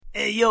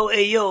Hey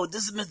yo,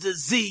 this is Mr.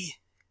 Z.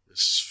 This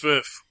is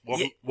Fifth.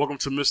 Welcome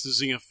to Mr.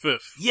 Z and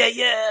Fifth.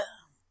 Yeah.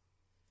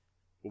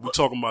 What we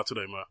talking about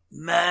today, man?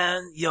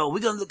 Man, yo, we're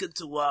gonna look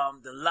into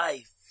the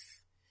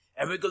life,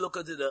 and we're gonna look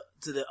into the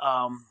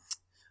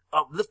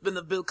upliftment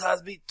of Bill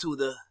Cosby to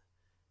the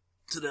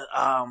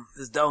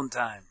his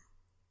downtime.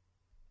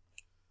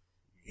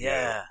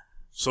 Yeah.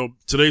 So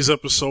today's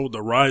episode,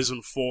 the rise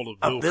and fall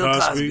of Bill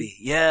Cosby.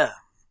 Yeah.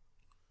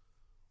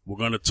 We're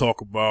gonna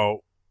talk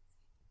about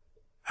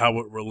how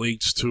it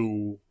relates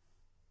to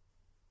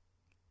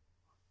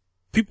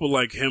people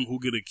like him who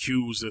get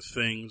accused of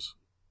things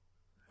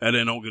and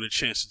then don't get a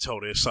chance to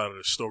tell their side of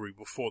the story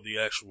before the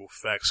actual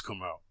facts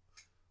come out.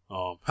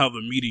 How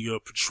the media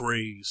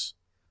portrays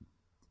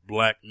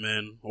black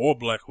men or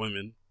black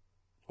women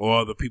or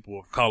other people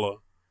of color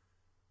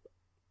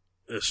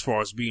as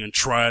far as being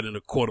tried in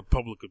a court of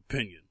public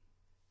opinion.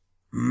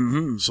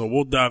 Mm-hmm. So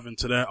we'll dive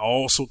into that. I'll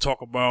also talk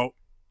about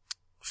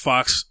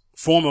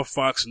former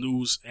Fox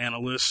News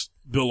analyst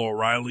Bill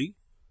O'Reilly.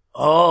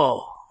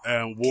 Oh.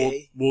 And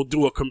okay. we'll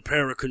do a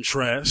compare and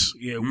contrast.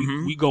 Yeah,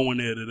 we going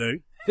there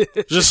today.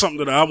 Just something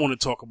that I want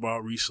to talk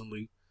about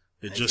recently.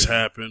 It just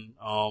happened.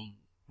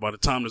 By the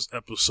time this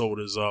episode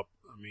is up,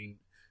 I mean,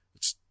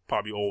 it's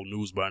probably old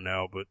news by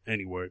now, but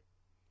anyway.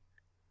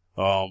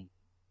 But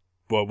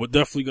we're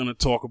definitely going to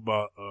talk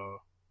about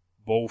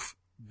both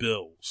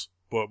bills.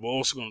 But we're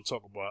also going to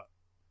talk about,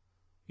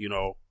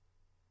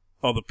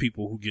 other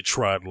people who get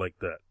tried like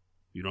that.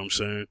 You know what I'm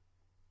saying?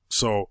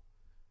 So,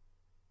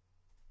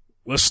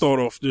 let's start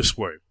off this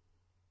way.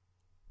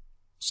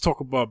 Let's talk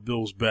about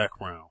Bill's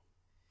background.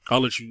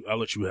 I'll let you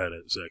have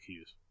that,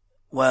 Zacchaeus.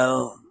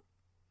 Well,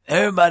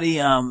 everybody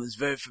is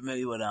very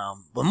familiar with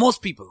but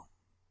most people,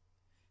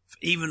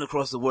 even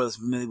across the world, is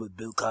familiar with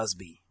Bill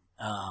Cosby.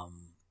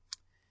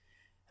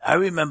 I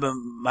remember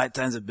my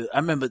times of Bill. I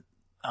remember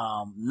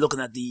looking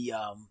at the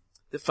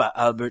Fat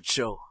Albert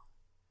show.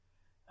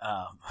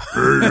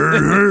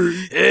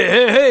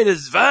 Hey, this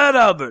is Fat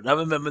Albert. I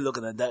remember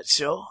looking at that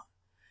show,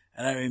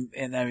 and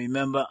I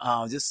remember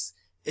I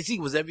think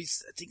it was every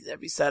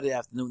Saturday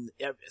afternoon.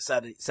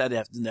 Saturday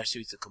afternoon that show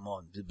used to come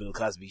on, the Bill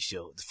Cosby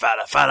show, the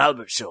Fat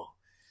Albert show,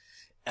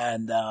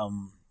 and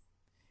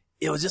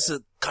it was just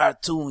a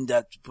cartoon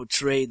that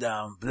portrayed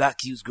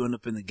black youth growing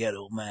up in the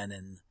ghetto, man,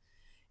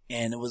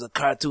 and it was a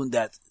cartoon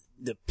that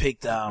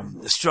depicted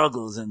the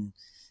struggles and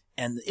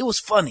it was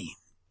funny.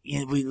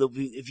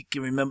 If you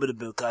can remember the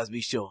Bill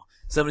Cosby show,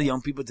 some of the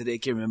young people today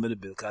can't remember the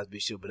Bill Cosby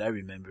show, but I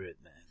remember it,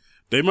 man.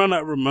 They might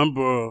not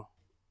remember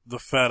the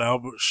Fat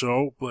Albert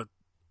show, but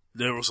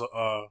there was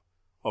a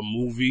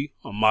movie,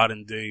 a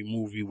modern day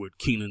movie with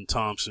Kenan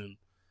Thompson.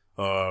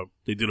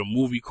 They did a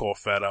movie called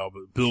Fat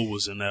Albert. Bill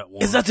was in that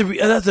one. Is that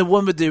the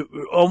one with the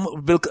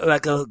Bill,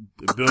 like a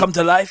Bill, come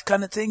to life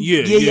kind of thing?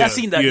 Yeah. I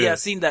seen that. Yeah, I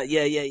seen that.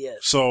 Yeah.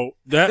 So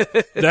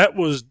that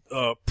was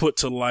put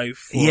to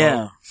life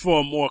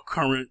for a more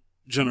current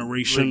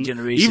generation.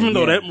 Even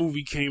though that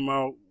movie came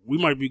out, we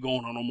might be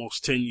going on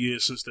almost 10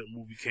 years since that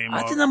movie came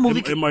out. I think that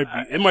movie it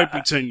might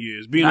be 10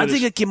 years. I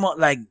think it came out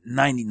like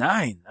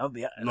 99.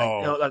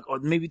 Or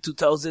maybe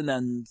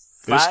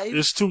 2005.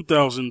 It's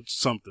 2000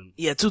 something.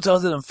 Yeah,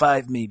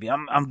 2005 maybe.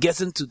 I'm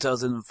guessing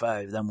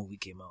 2005 that movie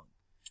came out.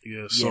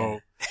 Yeah,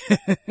 so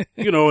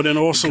then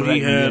also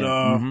he had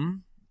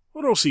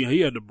what else he had?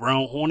 He had the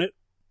Brown Hornet.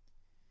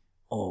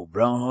 Oh,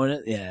 Brown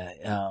Hornet, yeah.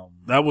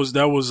 That was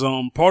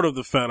part of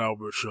the Fat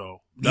Albert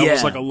show. That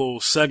was like a little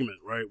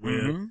segment, right?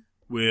 Where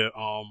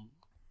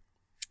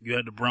you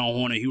had the Brown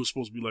Hornet. He was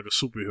supposed to be like a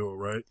superhero,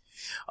 right?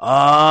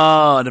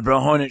 Oh, the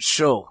Brown Hornet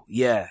show,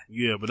 yeah.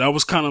 Yeah, but that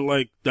was kind of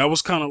like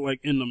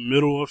in the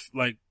middle of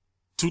like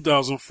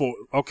 2004.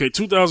 Okay,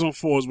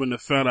 2004 is when the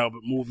Fat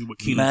Albert movie with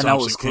Kenan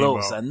Thompson came out. Man, I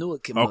was close. I knew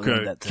it came out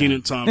at that time.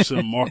 Kenan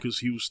Thompson, Marcus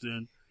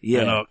Houston,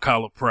 and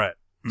Kyla Pratt.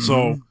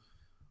 So,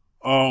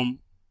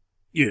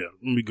 yeah,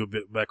 let me go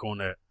back on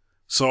that.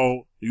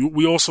 So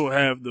we also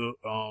have the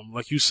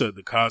like you said,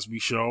 the Cosby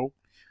Show.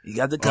 You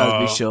got the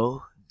Cosby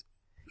Show.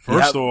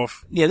 First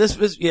off,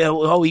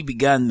 how he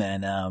began,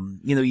 man.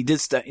 He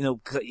did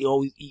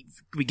he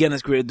began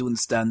his career doing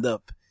stand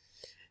up.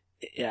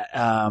 Yeah,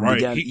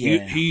 right.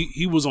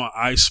 He was on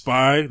I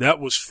Spy. That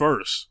was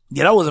first.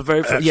 Yeah, that was the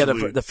very first. Yeah,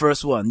 the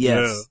first one.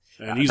 Yes.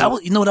 Yeah. And that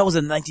was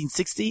in the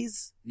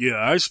 1960s. Yeah,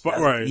 I Spy.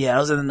 Right. Yeah, that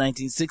was in the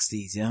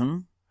 1960s. Yeah.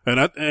 And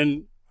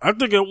I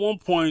think at one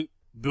point,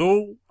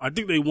 I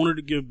think they wanted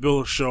to give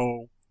Bill a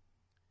show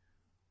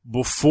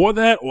before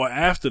that or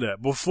after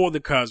that, before the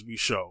Cosby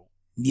Show.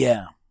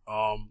 Yeah.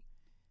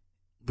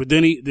 But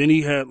then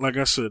he had, like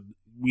I said,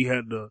 we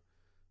had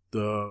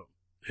the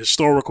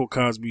historical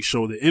Cosby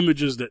Show, the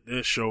images that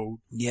showed.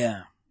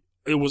 Yeah.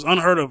 It was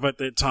unheard of at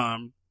that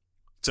time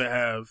to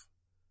have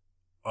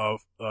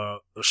a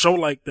show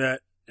like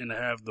that and to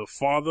have the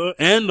father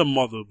and the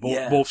mother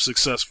both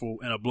successful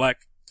in a black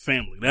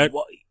family. That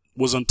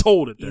was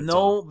untold at that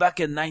time. Back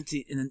in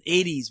the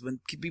 80s when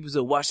people used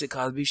to watch the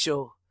Cosby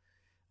Show,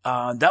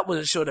 that was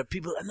a show that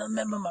people, and I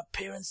remember my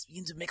parents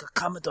used to make a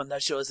comment on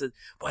that show. I said,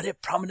 boy, they're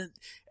prominent.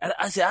 And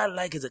I said, I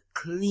like it. It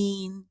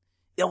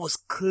was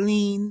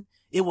clean.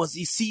 it was,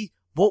 you see,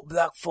 both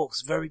black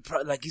folks,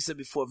 like you said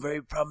before,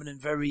 very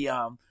prominent, very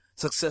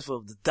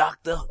successful. The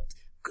doctor,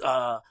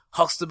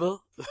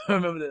 Huxtable,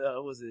 remember that?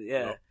 What was it?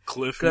 Yeah,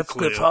 Cliff and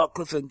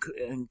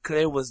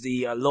Claire was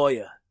the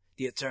lawyer,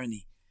 the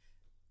attorney,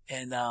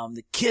 and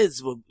the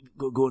kids were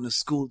going to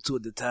school too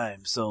at the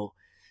time. So,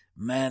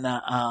 man,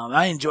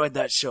 I enjoyed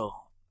that show.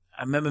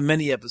 I remember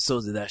many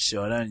episodes of that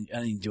show, and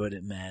I enjoyed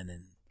it, man.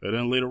 And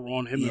then later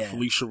on, him and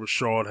Felicia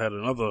Rashad had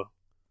another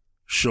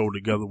show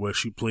together where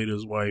she played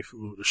his wife.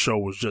 The show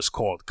was just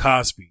called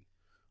Cosby.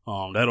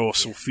 That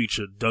also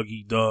featured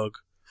Dougie Doug.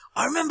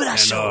 I remember that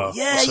show.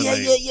 Yeah.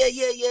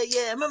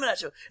 I remember that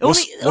show.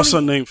 What's her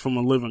name from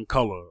A Living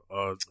Color?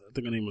 I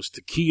think her name was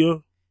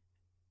Takia.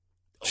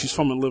 She's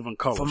from A Living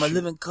Color. From A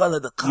Living Color,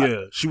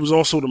 yeah, she was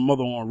also the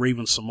mother on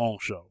Raven Simone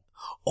show.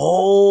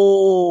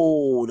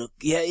 Oh,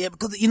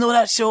 because you know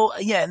that show.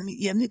 Let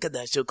me look at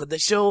that show. Because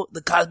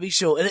the Cosby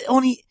Show, it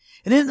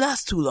didn't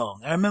last too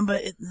long. I remember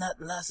it not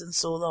lasting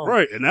so long.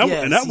 Right, and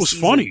that was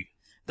funny.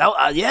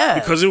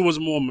 Because it was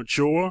more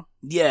mature.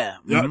 Yeah.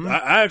 Mm-hmm.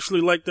 I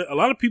actually like that. A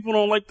lot of people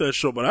don't like that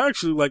show, but I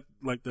actually like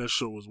that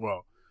show as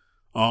well.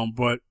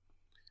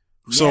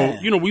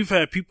 We've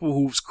had people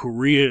whose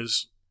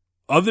careers,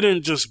 other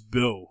than just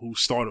Bill, who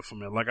started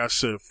from it. Like I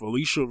said,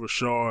 Felicia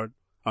Rashad.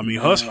 I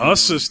mean, her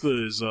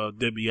sister is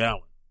Debbie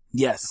Allen.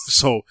 Yes.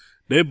 So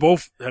they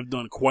both have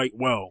done quite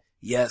well.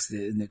 Yes,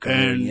 in the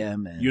career. Yeah,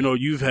 man. You know,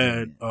 you've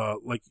had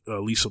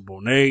Lisa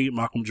Bonet,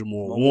 Malcolm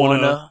Jamal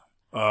Warner.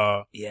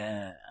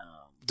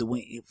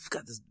 Dwayne, I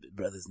forgot this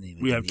brother's name.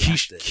 We have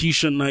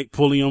Keisha Knight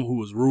Pulliam, who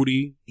was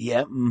Rudy.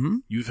 Yeah. Mm-hmm.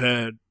 You've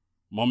had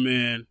my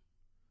man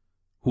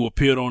who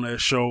appeared on that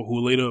show,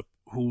 who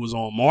was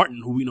on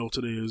Martin, who we know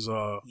today is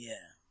who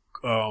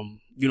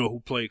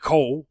played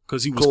Cole,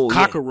 because he was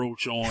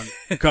Cockroach on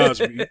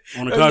Cosby,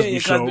 on the Cosby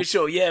Show. Cosby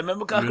Show. Yeah,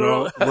 remember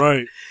Cockroach?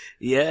 Right.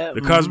 Yeah.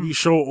 The Cosby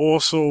Show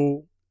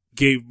also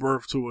gave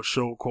birth to a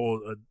show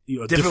called A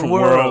Different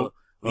World.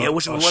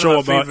 Which was a show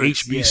about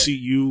favorites.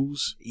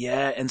 HBCUs.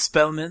 Yeah, and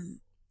Spelman.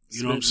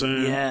 You know what I'm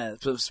saying? Yeah,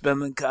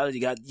 Spelman College.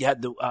 You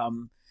had the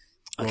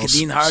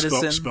Kadeen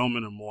Hardison.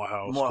 Spelman and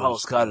Morehouse.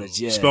 Morehouse College,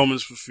 yeah.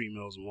 Spelman's for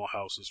females,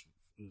 Morehouse is for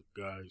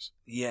guys.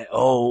 Yeah,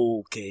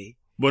 okay.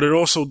 But it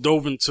also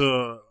dove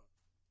into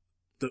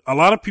a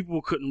lot of people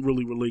couldn't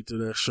really relate to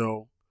that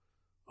show.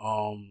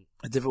 A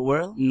Different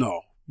World?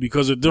 No,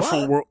 because A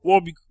Different World. Well,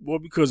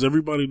 because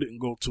everybody didn't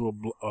go to a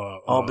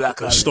black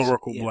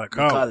historical black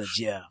college.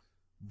 Yeah,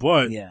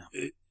 but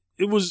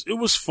it was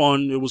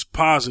fun. It was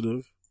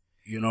positive.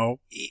 You know,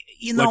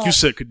 like you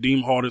said,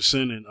 Kadeem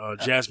Hardison and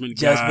Jasmine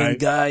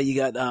Guy. You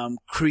got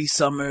Cree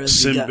Summers,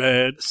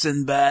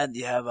 Sinbad.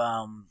 You have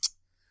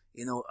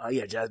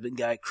Jasmine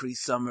Guy, Cree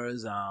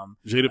Summers,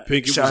 Jada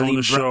Pinkett was on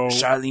the show.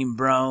 Charlene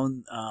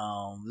Brown.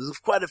 There's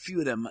quite a few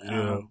of them.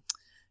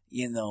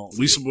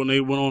 Lisa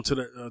Bonet went on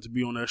to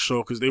be on that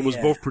show because they was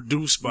both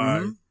produced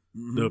by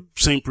the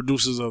same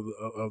producers of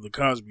the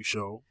Cosby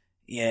Show.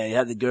 Yeah, you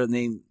had the girl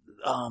named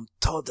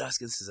tall dark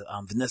skin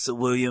Vanessa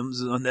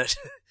Williams on that.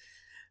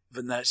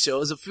 On that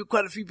show, there's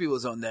quite a few people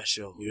was on that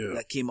show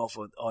that came off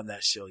on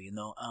that show. You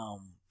know,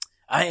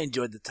 I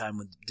enjoyed the time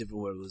when Different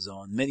World was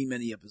on.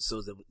 Many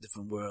episodes of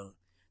Different World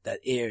that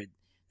aired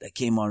that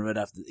came on right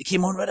after. It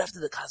came on right after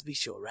the Cosby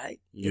Show,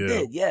 right? Yeah. It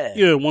did, yeah.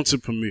 Yeah, once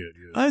it premiered.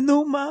 Yeah. I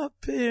know my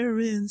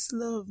parents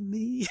love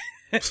me.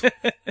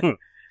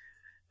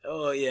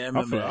 Oh yeah, I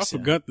remember that show. I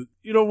forgot that.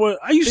 You know what?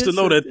 I used to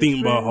know that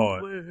theme by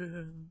heart.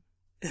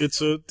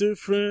 It's a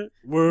different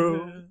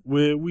world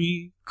where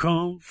we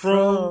come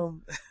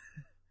from.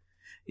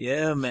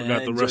 Yeah, man.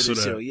 Forgot the rest of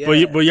that. Show.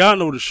 Yeah. But y'all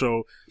know the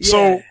show.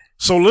 Yeah.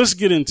 So let's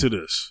get into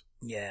this.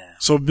 Yeah.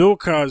 So Bill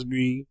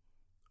Cosby,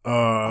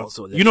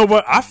 you know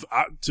what? I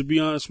to be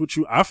honest with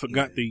you, I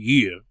forgot the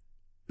year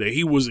that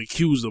he was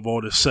accused of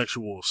all this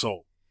sexual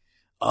assault.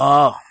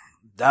 Oh,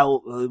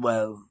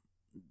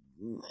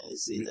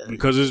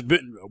 because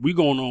we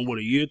going on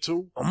a year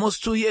too?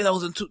 Almost 2 years. That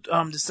was in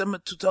December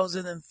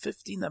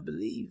 2015, I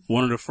believe.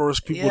 One of the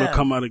first people to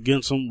come out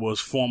against him was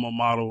former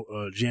model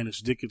Janice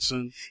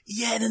Dickinson.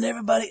 Yeah, and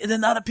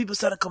then other people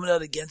started coming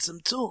out against him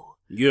too.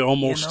 Yeah,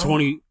 almost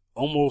 20,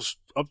 almost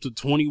up to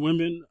 20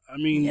 women. I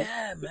mean,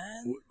 yeah,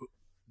 man.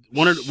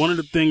 One of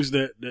the things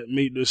that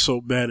made this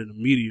so bad in the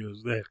media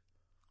is that,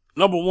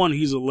 number one,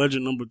 he's a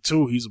legend. Number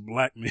two, he's a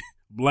black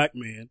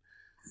man.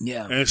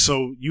 Yeah. And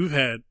so you've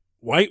had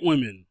white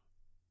women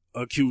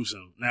accuse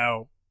him.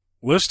 Now,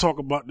 let's talk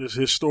about this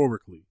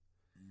historically,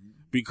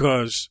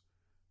 because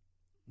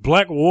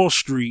Black Wall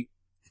Street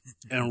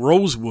and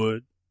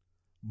Rosewood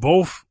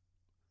both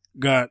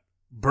got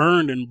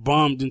burned and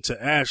bombed into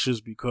ashes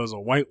because a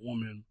white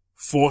woman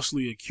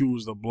falsely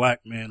accused a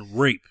black man of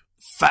rape.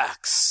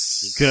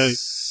 Facts. Okay.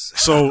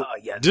 So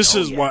this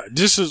is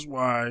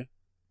why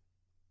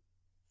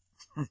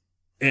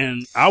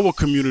in our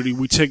community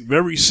we take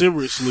very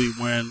seriously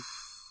when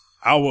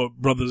our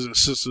brothers and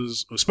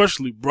sisters,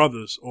 especially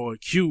brothers, are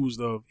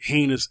accused of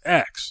heinous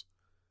acts.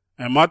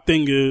 And my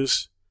thing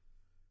is,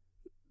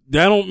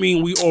 that don't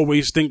mean we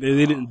always think that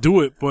they didn't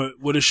do it, but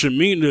what it should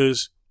mean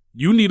is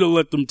you need to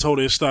let them tell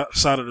their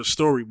side of the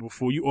story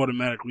before you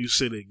automatically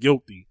say they're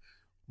guilty.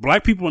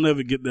 Black people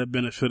never get that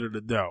benefit of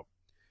the doubt.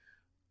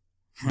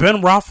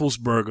 Ben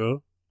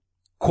Roethlisberger,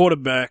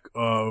 quarterback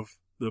of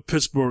the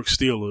Pittsburgh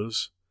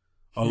Steelers,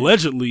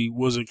 allegedly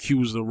was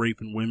accused of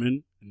raping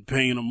women and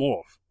paying them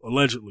off.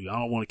 Allegedly. I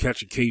don't want to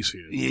catch a case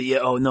here. Yeah.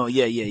 Oh, no.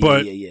 Yeah.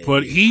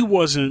 But he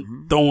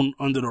wasn't thrown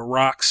under the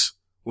rocks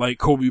like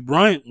Kobe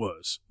Bryant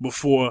was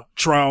before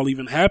trial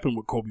even happened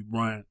with Kobe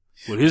Bryant.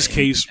 With his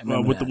case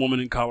with the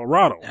woman in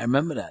Colorado. I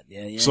remember that.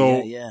 Yeah.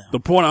 So the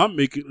point I'm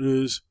making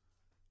is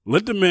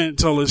let the man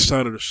tell his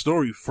side of the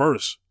story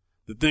first.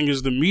 The thing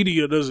is the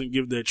media doesn't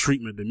give that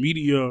treatment. The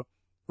media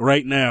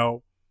right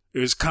now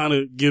is kind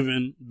of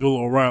giving Bill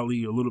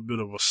O'Reilly a little bit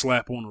of a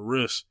slap on the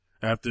wrist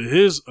after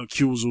his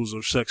accusals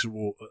of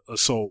sexual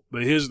assault.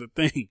 But here's the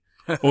thing,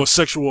 or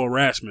sexual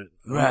harassment.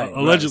 Right.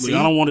 Allegedly. Right,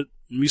 I don't want to,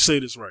 let me say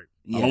this right.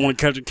 Yeah. I don't want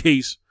to catch a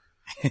case.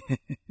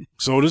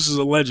 So this is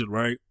alleged,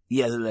 right?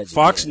 Yeah, alleged.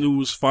 Fox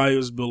News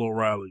fires Bill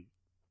O'Reilly.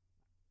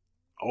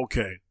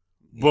 Okay.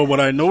 Yeah. But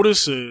what I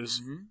notice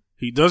is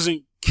he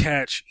doesn't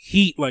catch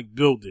heat like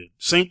Bill did.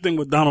 Same thing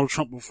with Donald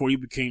Trump before he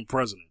became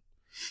president.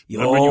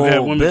 Remember you had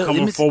women Bill,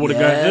 coming forward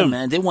against him.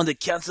 Man, they wanted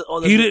to cancel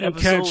all the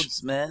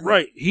episodes, man.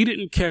 Right. He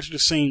didn't catch the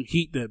same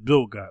heat that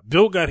Bill got.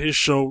 Bill got his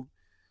show,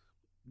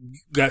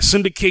 got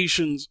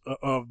syndications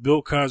of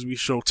Bill Cosby's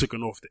show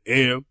taken off the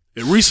air.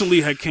 It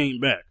recently had came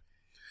back.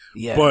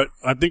 Yeah. But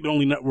I think the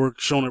only network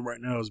showing it right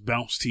now is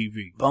Bounce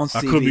TV. Bounce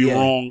TV, I could be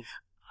wrong.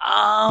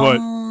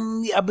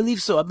 Yeah, I believe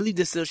so. I believe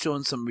they're still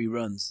showing some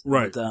reruns.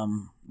 Right. But,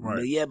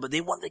 right. But they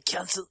want to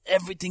cancel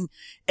everything.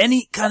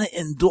 Any kind of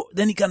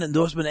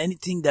endorsement,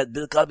 anything that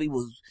Bill Cosby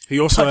was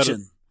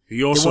touching.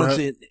 He also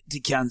wanted to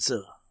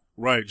cancel.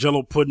 Right.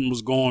 Jello pudding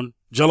was gone.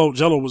 Jello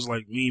was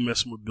like, we ain't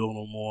messing with Bill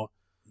no more.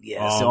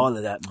 Yeah, so all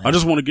of that, man. I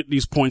just want to get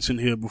these points in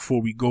here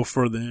before we go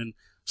further in.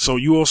 So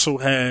you also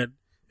had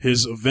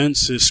his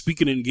events, his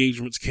speaking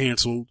engagements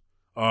canceled.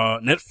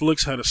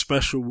 Netflix had a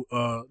special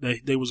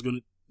that they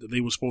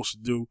were supposed to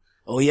do.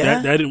 Oh yeah,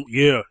 that didn't.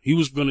 Yeah, he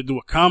was going to do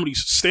a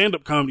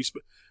stand-up comedy.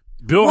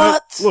 Bill,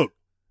 look,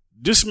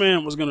 this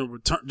man was going to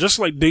return, just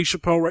like Dave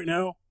Chappelle right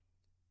now.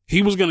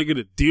 He was going to get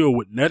a deal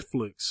with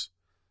Netflix.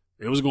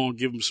 They was going to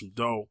give him some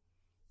dough,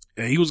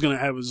 and he was going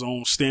to have his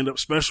own stand-up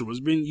special.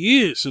 It's been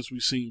years since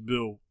we've seen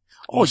Bill.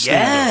 Oh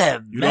yeah,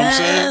 you know what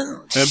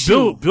I'm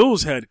saying? And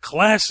Bill's had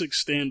classic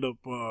stand-up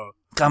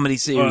comedy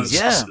series,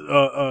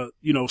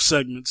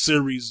 segment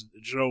series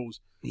shows.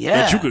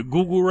 Yeah, that you could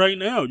Google right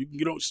now. You can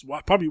get on,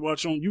 probably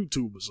watch on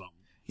YouTube or something.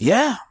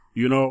 Yeah,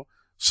 you know.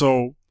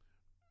 So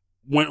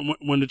when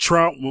the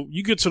trial, when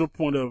you get to the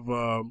point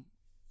of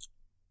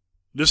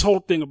this whole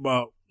thing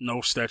about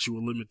no statute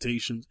of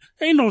limitations,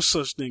 ain't no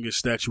such thing as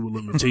statute of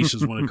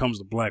limitations when it comes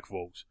to black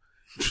folks.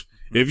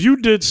 If you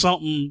did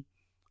something,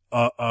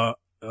 when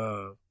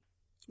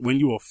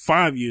you were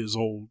 5 years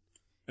old,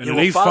 and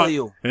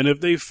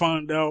if they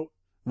find out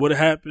what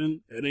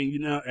happened, and then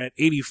you're now at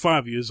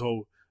 85 years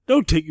old,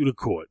 they'll take you to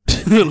court.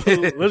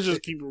 Let's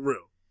just keep it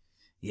real.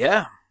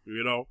 Yeah.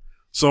 You know?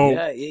 So.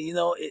 Yeah, you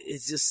know,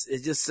 it's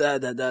just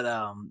sad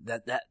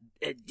that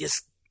it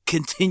just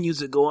continues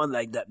to go on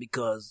like that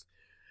because,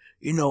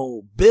 you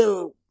know,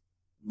 Bill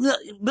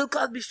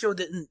Cosby's show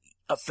didn't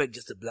affect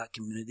just the black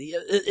community.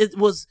 It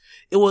was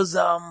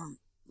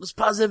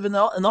positive in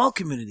all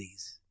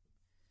communities.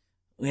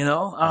 You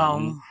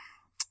know?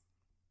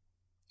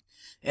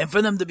 And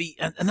for them to be,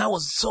 and I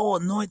was so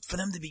annoyed for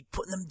them to be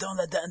putting them down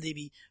like that and they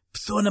be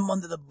throwing them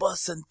under the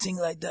bus and things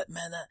like that,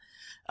 man.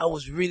 I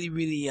was really,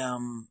 really,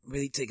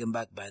 really taken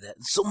back by that.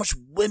 And so much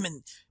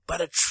women by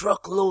the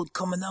truckload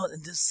coming out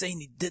and just saying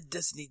he did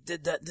this and he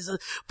did that.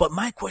 But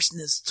my question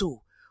is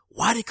too,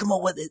 why they come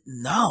out with it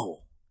now?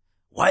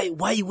 Why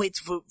you wait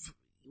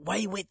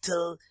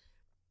till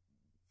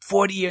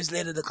 40 years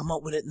later to come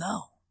up with it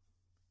now?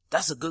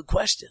 That's a good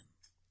question.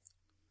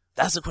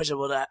 That's a question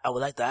I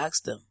would like to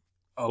ask them.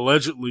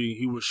 Allegedly,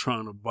 he was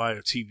trying to buy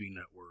a TV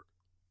network.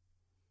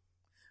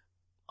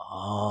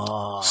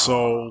 Oh.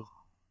 So,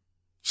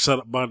 set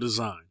up by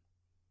design.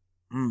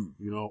 You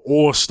know,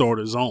 or start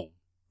his own.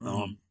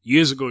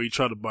 Years ago, he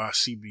tried to buy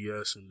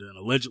CBS, and then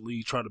allegedly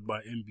he tried to buy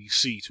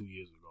NBC 2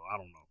 years ago. I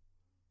don't know.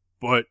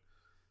 But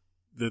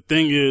the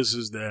thing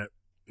is that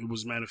it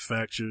was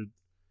manufactured.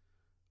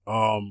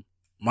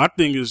 My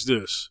thing is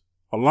this.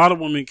 A lot of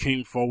women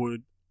came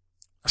forward.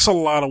 That's a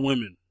lot of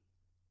women.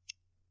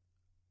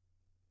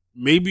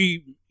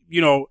 Maybe,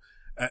 you know,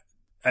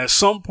 at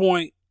some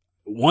point,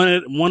 one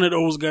of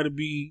those got to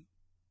be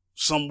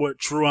somewhat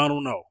true. I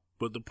don't know.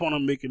 But the point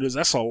I'm making is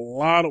that's a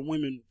lot of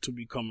women to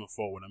be coming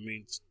forward. I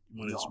mean,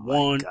 when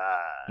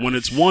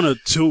it's one or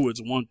two,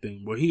 it's one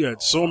thing. But he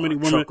had so many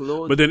women.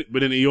 But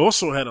then he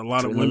also had a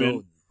lot of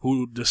women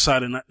who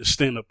decided not to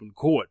stand up in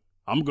court.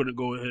 I'm going to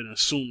go ahead and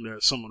assume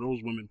that some of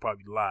those women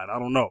probably lied. I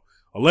don't know.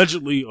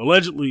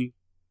 Allegedly,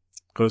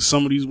 because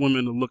some of these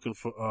women are looking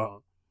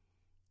for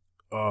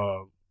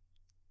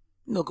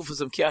looking for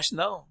some cash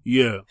now.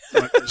 Yeah.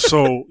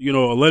 So, you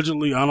know,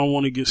 allegedly, I don't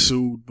want to get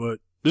sued, but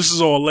this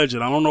is all alleged.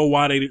 I don't know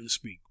why they didn't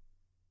speak.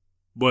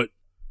 But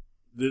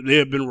there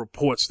have been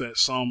reports that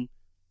some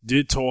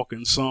did talk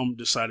and some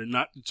decided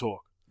not to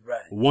talk.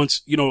 Right.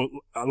 Once,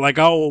 like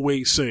I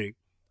always say,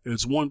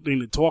 it's one thing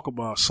to talk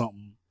about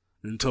something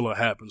until it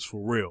happens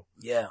for real.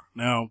 Yeah.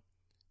 Now,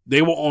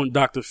 they were on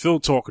Dr. Phil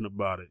talking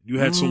about it. You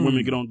had some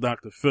women get on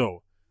Dr.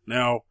 Phil.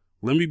 Now,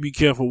 let me be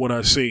careful what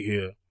I say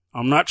here.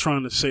 I'm not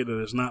trying to say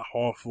that it's not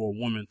hard for a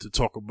woman to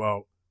talk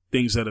about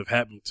things that have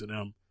happened to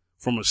them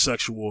from a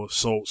sexual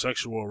assault,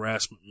 sexual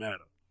harassment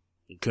matter.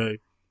 Okay?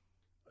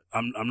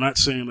 I'm not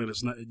saying that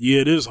it's not.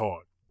 Yeah, it is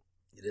hard.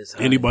 It is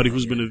hard. Anybody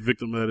who's been a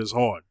victim of that is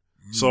hard.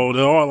 So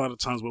there are a lot of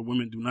times where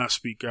women do not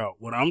speak out.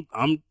 What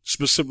I'm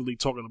specifically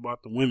talking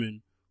about the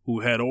women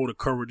who had all the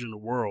courage in the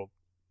world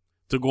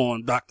to go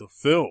on Dr.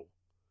 Phil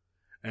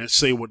and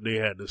say what they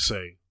had to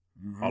say.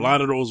 A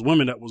lot of those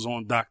women that was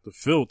on Dr.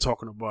 Phil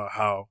talking about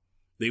how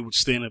they would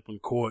stand up in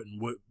court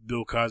and what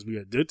Bill Cosby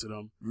had did to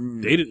them,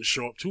 they didn't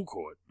show up to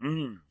court.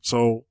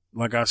 So,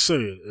 like I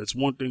said, it's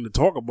one thing to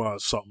talk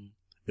about something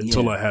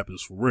until it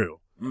happens for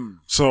real.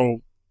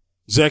 So,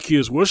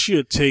 Zacchaeus, what's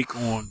your take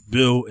on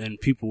Bill and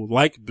people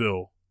like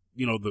Bill,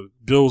 the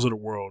Bills of the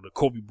world, the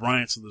Kobe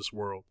Bryants of this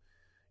world?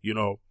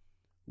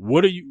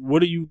 What do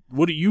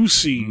you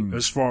see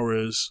as far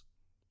as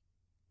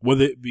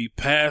whether it be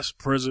past,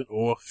 present,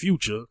 or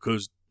future?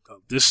 Because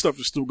this stuff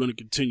is still going to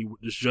continue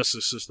with this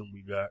justice system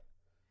we got.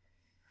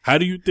 How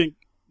do you think?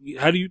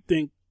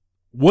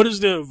 What is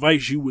the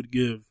advice you would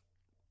give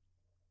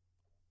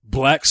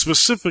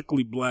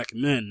specifically black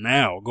men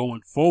now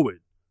going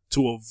forward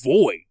to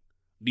avoid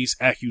these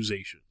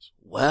accusations?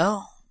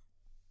 Well,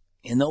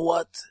 you know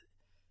what?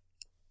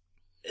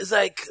 It's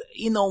like,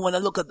 when I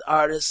look at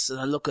artists and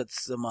I look at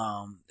some,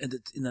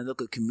 and I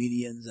look at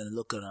comedians and I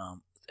look at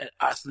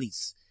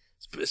athletes,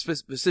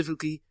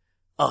 specifically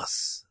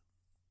us,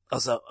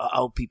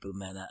 our people,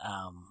 man.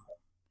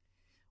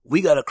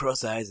 We gotta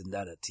cross our eyes and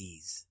dot our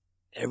T's.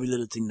 Every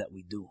little thing that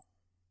we do.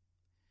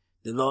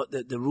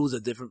 The rules are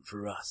different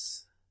for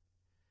us.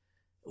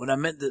 When I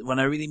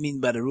really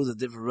mean by the rules are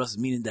different for us,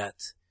 meaning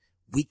that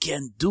we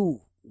can't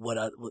do what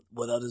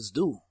others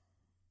do.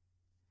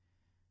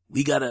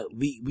 We gotta,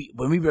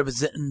 when we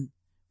representing,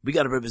 we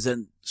gotta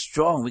represent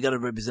strong. We gotta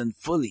represent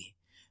fully.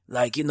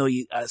 Like,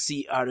 I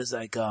see artists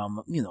like,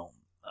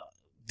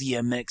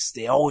 DMX.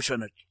 You're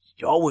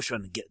always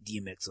trying to get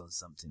DMX on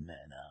something,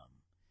 man.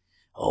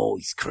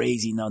 He's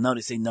crazy now. Now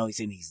they're saying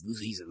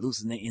he's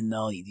hallucinating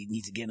now. He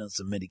needs to get on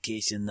some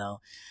medication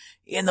now.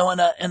 And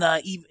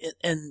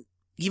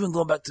even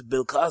going back to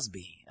Bill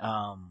Cosby,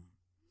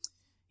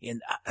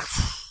 and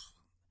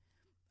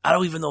I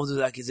don't even know if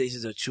those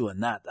accusations are true or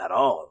not at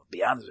all, to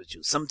be honest with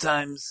you.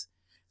 Sometimes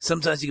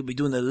you could be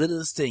doing the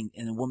littlest thing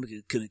and a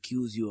woman could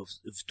accuse you of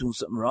doing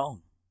something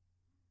wrong.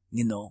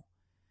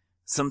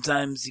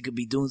 Sometimes you could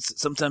be doing,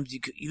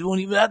 you don't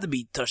even have to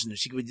be touching her.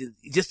 She could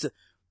be just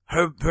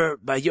her,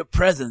 by your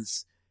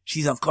presence,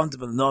 she's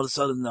uncomfortable and all of a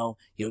sudden now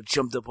you're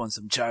jumped up on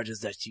some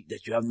charges that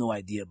you have no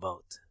idea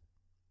about.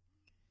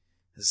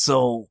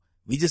 So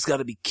we just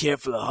gotta be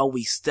careful of how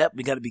we step.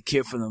 We gotta be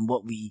careful on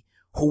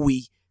who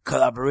we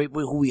collaborate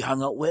with, who we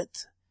hang out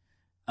with.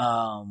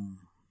 And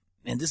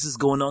this is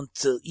going on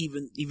to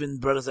even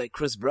brothers like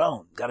Chris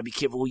Brown. Gotta be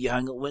careful who you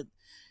hang out with.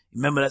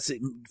 Remember if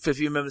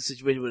you remember the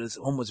situation where his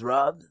home was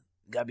robbed,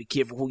 gotta be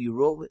careful who you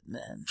roll with,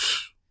 man.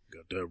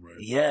 Got that right.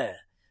 Yeah.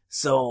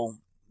 So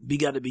we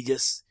gotta be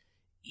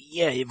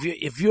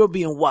if you're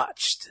being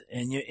watched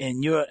and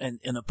you're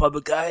in a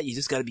public eye, you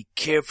just gotta be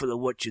careful of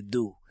what you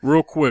do.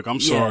 Real quick, I'm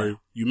sorry.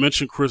 You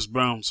mentioned Chris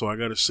Brown, so I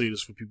gotta say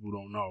this for people who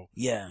don't know.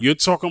 Yeah. You're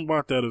talking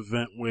about that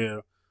event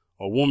where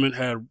a woman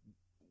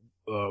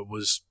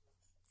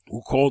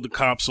who called the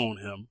cops on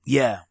him.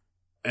 Yeah.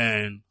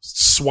 And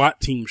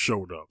SWAT team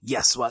showed up.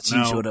 Yeah, SWAT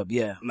team showed up,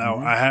 yeah. Now,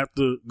 I have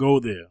to go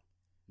there.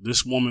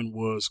 This woman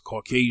was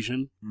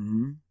Caucasian.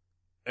 And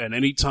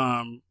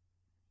anytime,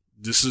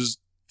 this is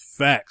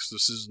facts,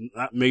 this is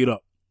not made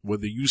up,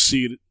 whether you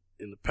see it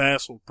in the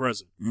past or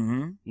present,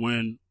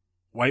 when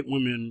white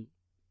women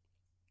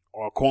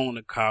are calling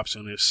the cops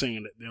and they're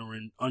saying that they're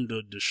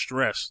under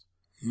distress,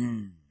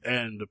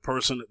 and the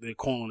person that they're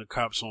calling the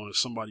cops on is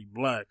somebody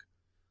black,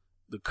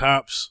 the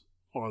cops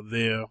are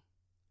there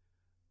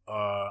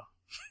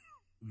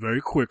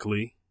very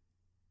quickly,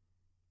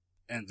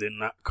 and they're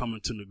not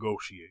coming to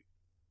negotiate.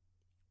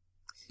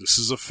 This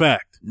is a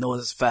fact. No,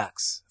 it's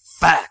facts.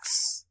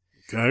 Facts.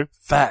 Okay?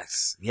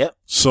 Facts. Yep.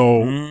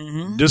 So,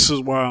 this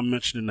is why I'm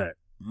mentioning that.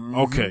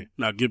 Okay,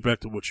 now get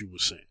back to what you were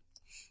saying.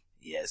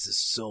 Yes,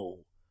 so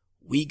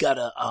we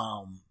gotta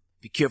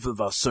be careful of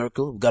our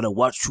circle. We gotta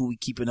watch who we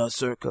keep in our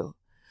circle.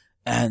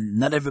 And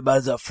not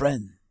everybody's our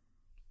friend.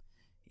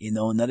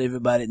 Not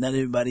everybody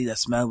that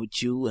smile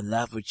with you and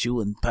laugh with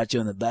you and pat you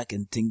on the back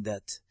and think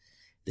that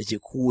you're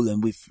cool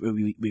and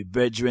we're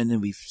brethren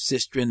and we're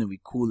sistren and we're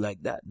cool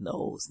like that.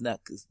 No, it's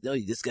not. No,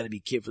 you just gotta be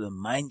careful and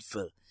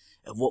mindful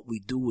of what we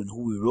do and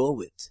who we roll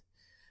with.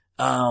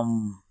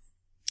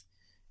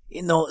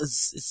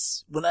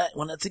 It's when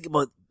I think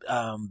about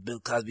Bill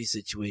Cosby's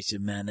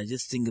situation, man, I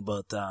just think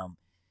about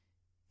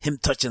him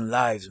touching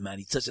lives,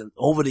 man.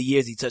 Over the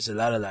years he touched a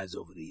lot of lives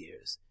over the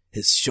years.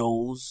 his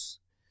shows.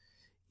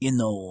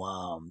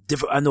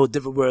 Different. I know a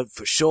different world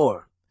for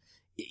sure.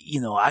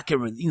 I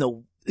can,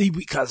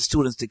 because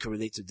students, they can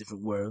relate to a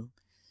different world.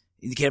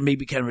 You can't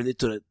relate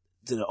to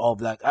the all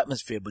black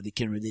atmosphere, but they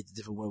can relate to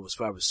different world as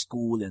far as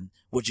school and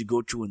what you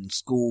go through in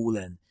school.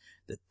 And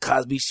the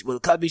Cosby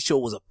Show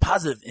was a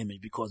positive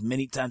image because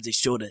many times they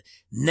showed a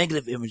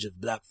negative image of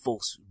black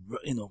folks,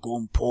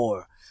 going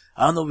poor.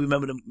 I don't know if you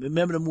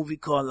remember the movie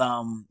called,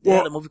 they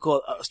had a movie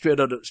called Straight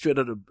Outta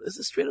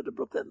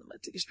Brooklyn? I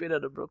think it's Straight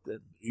Outta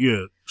Brooklyn.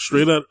 Yeah,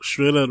 Straight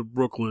Outta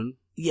Brooklyn.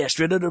 Yeah,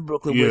 Straight Outta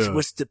Brooklyn, yeah.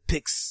 which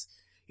depicts,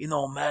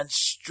 man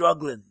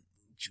struggling,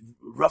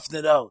 roughing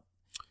it out.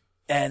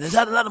 And there's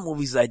had a lot of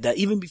movies like that.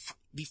 Even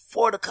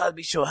before the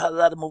Cosby Show, had a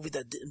lot of movies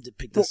that didn't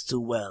depict us too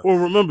well. Well,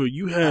 remember,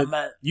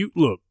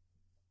 the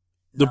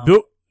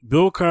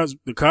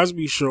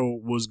Cosby Show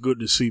was good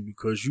to see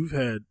because you've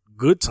had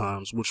Good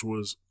Times, which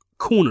was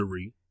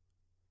coonery.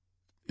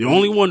 The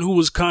only one who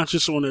was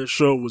conscious on that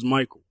show was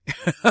Michael.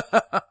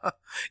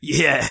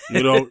 Yeah.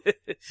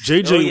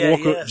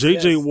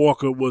 J.J.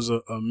 Walker was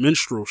a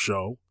minstrel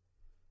show,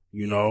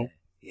 Yeah.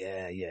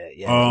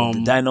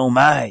 The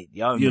Dynamite.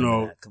 Y'all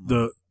remember that. Come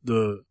on.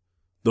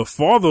 The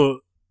father,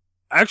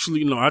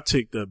 actually, no, I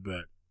take that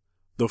back.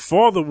 The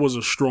father was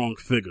a strong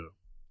figure.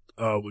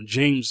 When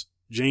John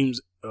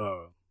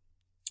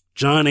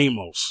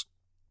Amos.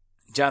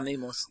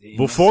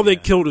 Before they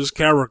killed his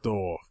character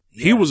off,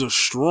 he was a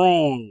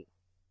strong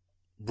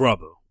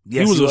brother.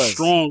 Yes, he was a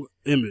strong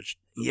image.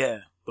 Yeah.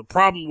 The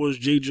problem was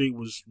JJ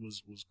was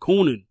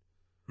cooning.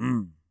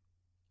 Mm.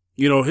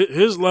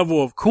 His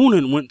level of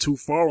cooning went too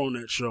far on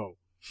that show.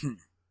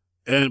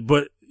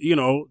 But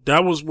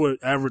that was what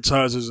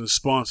advertisers and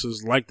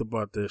sponsors liked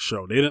about that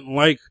show. They didn't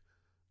like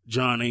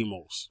John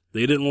Amos.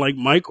 They didn't like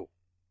Michael.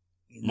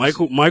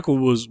 Michael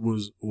was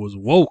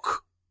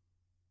woke.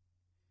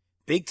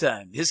 Big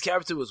time. His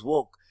character was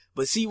woke.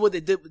 But see what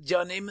they did with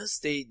John Amos?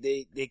 They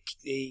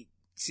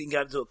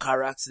got into a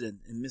car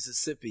accident in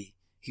Mississippi.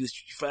 He was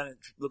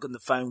looking to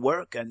find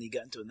work and he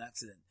got into an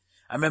accident.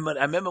 I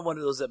remember one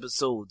of those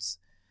episodes.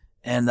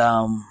 And,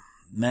 and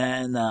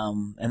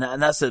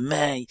I said,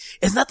 man,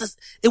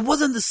 it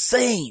wasn't the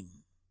same.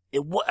 I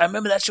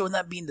remember that show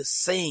not being the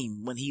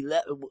same. When he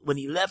left,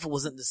 it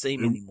wasn't the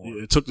same anymore.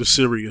 It took the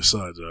serious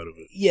sides out of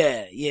it.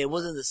 Yeah, it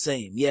wasn't the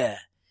same. Yeah.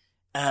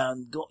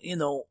 And,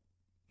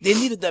 they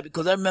needed that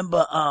because I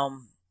remember,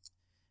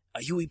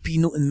 Huey P.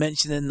 Newton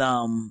mentioning,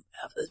 I don't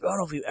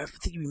know if I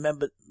think you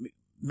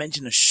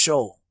mentioned a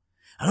show.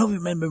 I don't know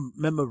if you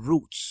remember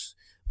Roots,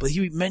 but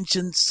he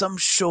mentioned some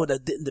show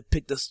that didn't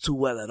depict us too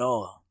well at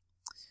all.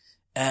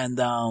 And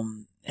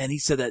he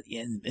said that,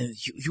 and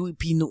Huey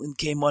P. Newton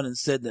came on and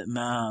said that,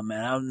 man,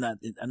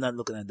 I'm not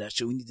looking at that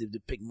show. We need to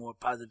depict more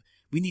positive.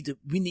 We need to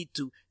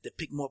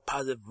depict more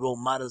positive role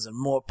models and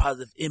more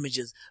positive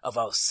images of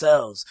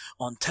ourselves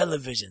on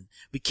television.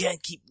 We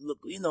can't keep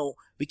looking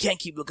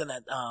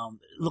at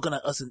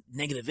us in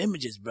negative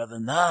images, brother.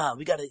 Nah,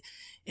 we gotta,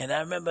 and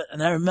I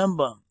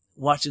remember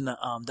watching the,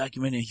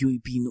 documentary of Huey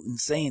P. Newton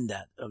saying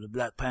that of the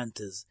Black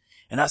Panthers.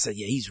 And I said,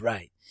 yeah, he's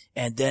right.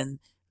 And then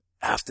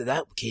after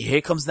that, okay,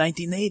 here comes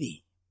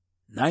 1980.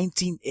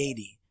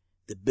 1980,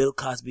 the Bill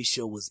Cosby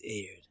Show was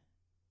aired.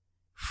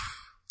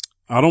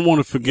 I don't want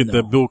to forget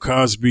that Bill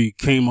Cosby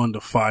came under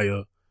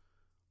fire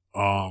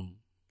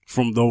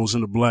from those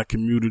in the black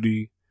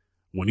community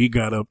when he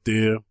got up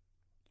there,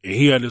 and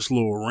he had this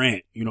little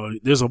rant.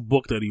 There's a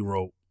book that he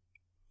wrote,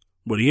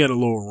 but he had a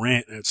little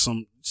rant at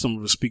some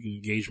of his speaking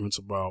engagements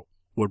about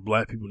what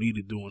black people need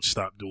to do and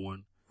stop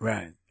doing.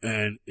 Right.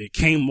 And it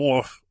came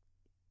off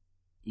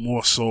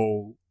more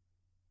so.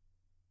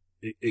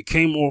 It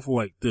came off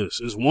like this.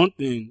 It's one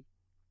thing.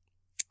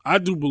 I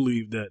do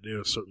believe that there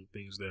are certain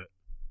things that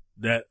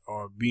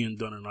are being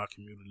done in our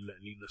community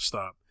that need to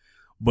stop.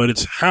 But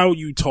it's how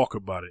you talk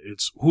about it.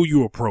 It's who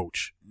you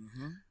approach.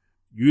 Mm-hmm.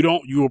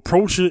 You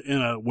approach it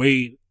in a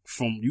way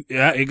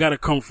it gotta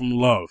come from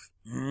love.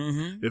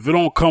 Mm-hmm. If it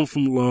don't come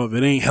from love,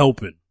 it ain't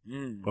helping.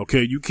 Mm.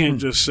 Okay. You can't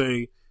just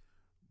say,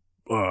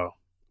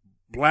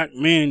 black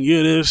man,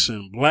 you're this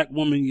and black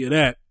woman, you're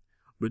that.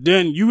 But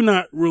then you're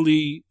not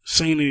really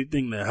saying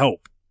anything to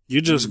help.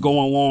 You're just going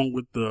along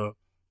with the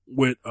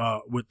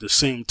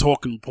same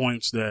talking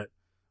points that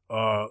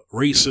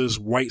racist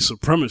white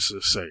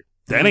supremacists say.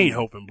 That ain't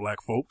helping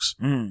black folks.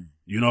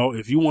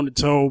 If you want to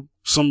tell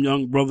some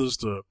young brothers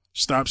to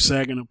stop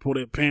sagging and pull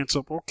their pants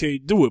up, okay,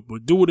 do it,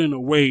 but do it in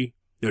a way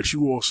that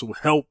you also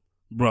help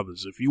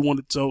brothers. If you want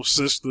to tell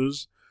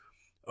sisters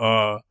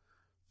to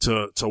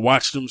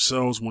watch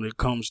themselves when it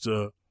comes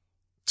to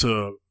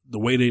the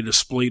way they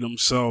display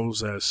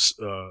themselves as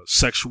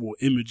sexual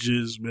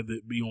images, whether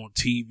it be on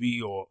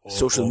TV or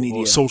social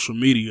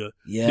media,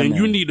 then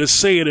you need to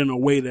say it in a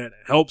way that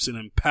helps and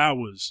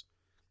empowers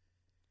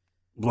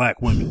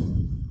black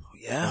women.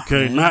 Yeah.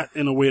 Okay, not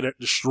in a way that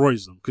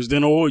destroys them, because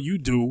then all you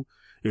do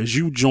is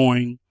you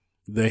join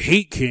the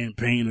hate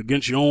campaign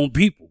against your own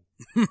people.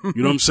 You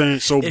know what I'm saying?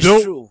 So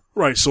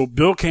So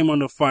Bill came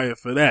under fire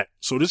for that.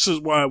 So this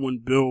is why when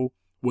Bill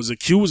was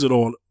accused of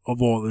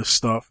all this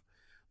stuff,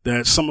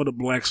 that some of the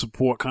black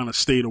support kind of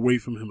stayed away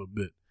from him a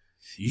bit.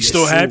 He Yes,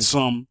 still true. had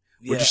some,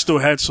 but Yeah. you still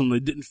had some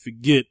that didn't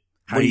forget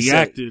how What he he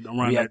said. acted around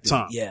that Reacted,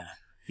 time. Yeah.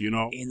 You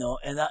know? And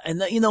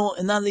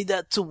not only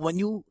that too, I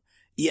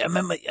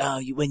remember,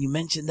 when you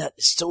mentioned that,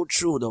 it's so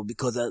true though,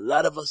 because a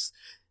lot of us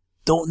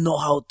don't know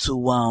how to,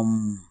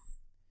 when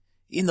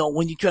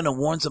you're trying to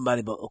warn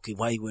somebody about, okay,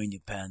 why are you wearing your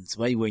pants?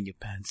 Why are you wearing your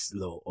pants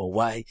low? Or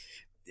why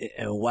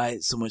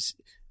so much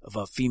of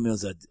our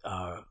females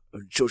are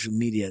on social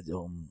media,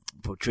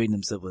 portraying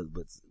themselves,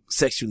 but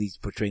sexually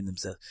portraying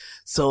themselves.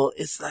 So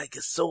it's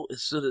sort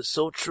of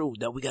so true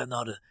that we gotta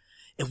know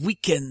if we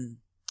can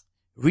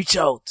reach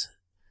out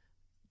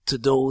to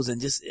those and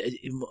just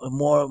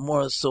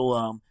more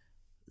so,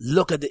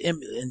 look at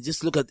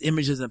look at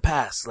images in the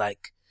past,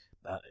 like,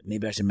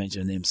 maybe I should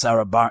mention her name,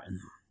 Sarah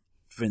Barton,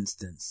 for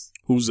instance.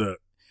 Who's that?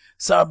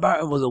 Sarah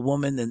Barton was a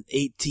woman in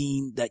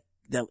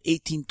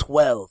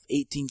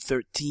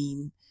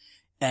 1813,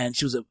 and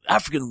she was an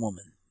African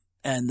woman.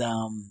 And,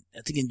 I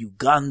think in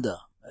Uganda,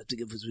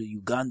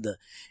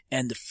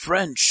 and the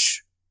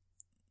French,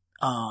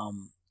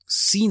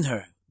 seen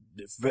her,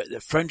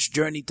 the French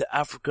journeyed to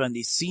Africa and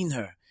they seen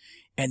her,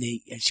 and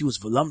she was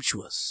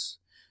voluptuous.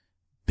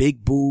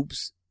 Big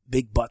boobs,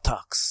 big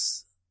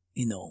buttocks,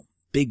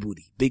 big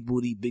booty, big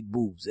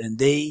boobs. And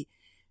they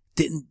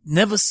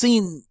never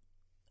seen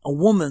a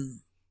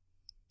woman,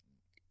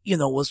 they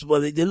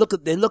look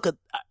at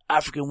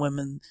African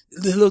women,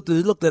 they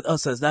looked at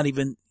us as not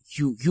even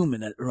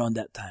human around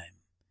that time.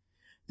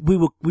 We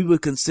were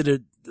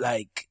considered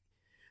like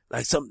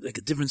a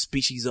different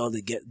species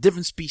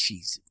different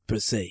species per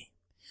se.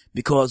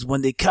 Because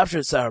when they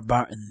captured Sarah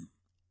Barton,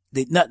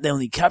 they not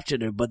only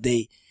captured her, but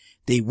they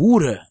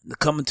wooed her to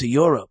come into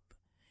Europe,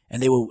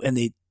 and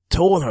they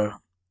told her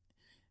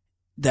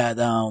that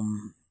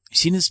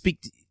she didn't speak.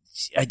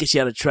 I guess she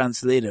had a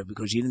translator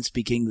because she didn't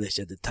speak English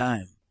at the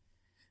time,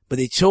 but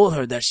they told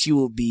her that she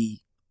will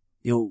be,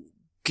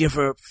 give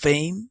her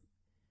fame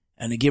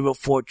and give her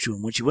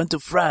fortune. When she went to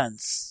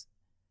France,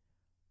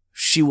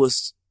 she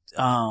was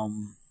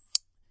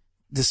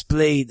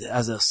displayed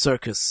as a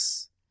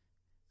circus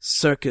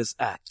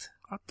act.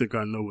 I think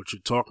I know what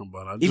you're talking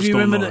about. I If just you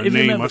don't remember know the- her if you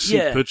name. remember- I see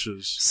yeah.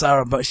 pictures.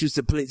 Sarah, but she was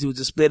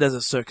displayed as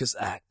a circus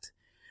act.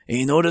 And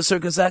you know the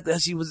circus act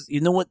that she was,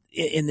 you know what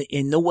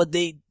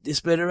they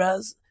displayed her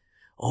as?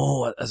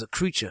 Oh, as a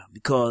creature,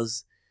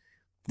 because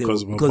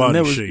Because of her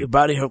body shape.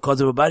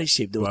 Because of her body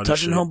shape. They were Body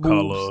touching her shape,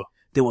 boobs. color.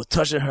 They were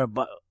touching her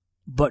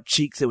butt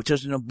cheeks. They were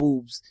touching her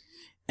boobs.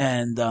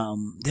 And,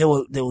 they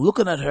were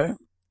looking at her.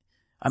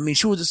 I mean,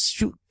 she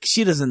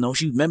doesn't know.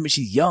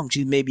 She's young.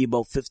 She's maybe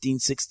about 15,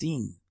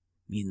 16.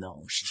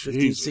 She's 15,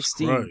 Jesus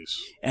 16.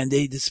 Christ. And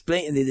they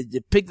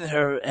depicted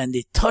her, and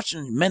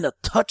men are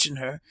touching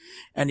her,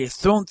 and they're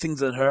throwing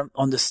things at her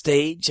on the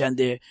stage, and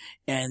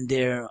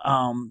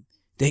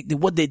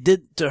what they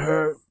did to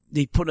her,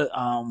 they put a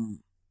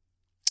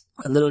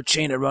little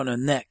chain around her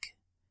neck,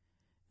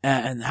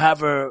 and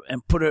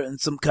put her in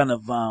some kind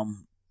of,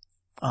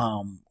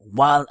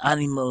 wild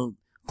animal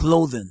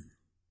clothing.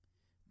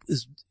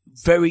 It's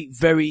very,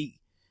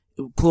 very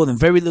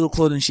little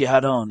clothing she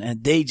had on,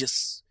 and they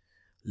just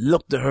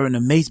looked at her in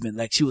amazement,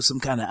 like she was some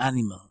kind of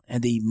animal,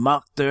 and they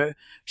mocked her.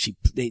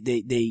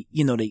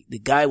 The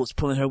guy was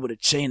pulling her with a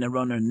chain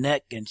around her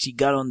neck, and she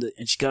got on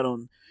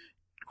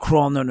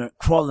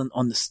crawling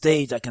on the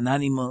stage like an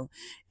animal,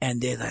 and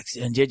the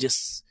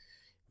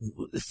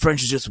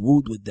French is just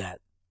wooed with that.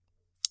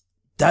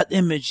 That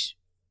image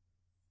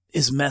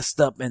is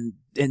messed up, and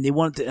they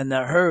wanted to, and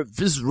I heard,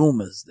 this is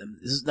rumors.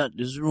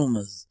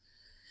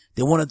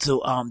 They wanted to,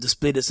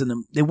 display this it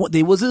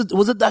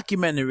was a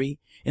documentary,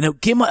 and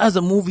it came out as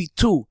a movie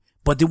too,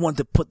 but they wanted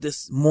to put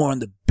this more on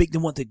they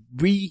wanted to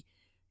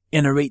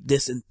reiterate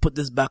this and put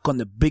this back on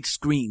the big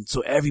screen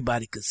so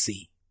everybody could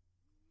see.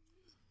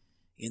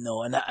 And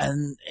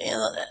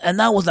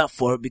I was not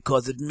for it,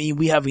 because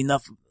we have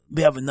enough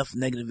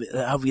negative,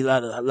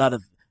 a lot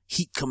of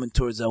heat coming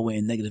towards our way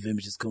and negative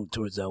images coming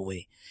towards our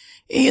way.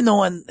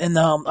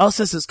 Our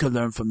sisters can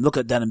learn from, look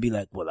at that and be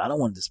like, well, I don't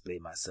want to display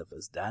myself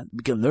as that.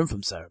 We can learn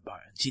from Sarah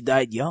Barton. She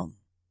died young.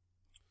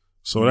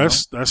 So that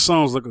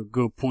sounds like a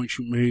good point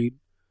you made.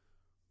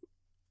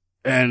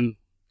 And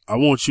I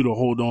want you to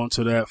hold on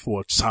to that for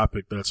a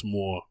topic that's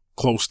more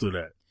close to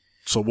that.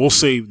 So we'll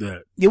save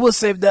that. Yeah, we'll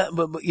save that,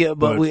 but we,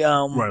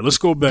 right, let's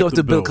go back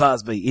to Bill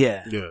Cosby.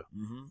 Yeah. Yeah.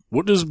 Mm-hmm.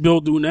 What does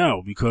Bill do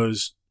now?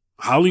 Because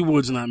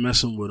Hollywood's not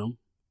messing with him.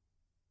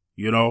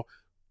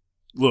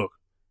 Look,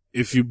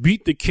 if you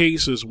beat the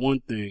case is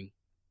one thing.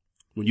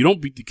 When you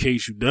don't beat the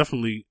case,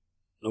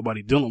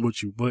 nobody dealing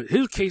with you. But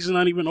his case is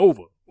not even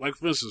over. Like,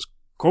 for instance,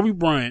 Kobe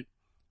Bryant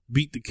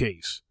beat the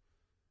case.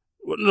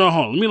 Well, no,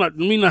 hold on. Let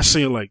me not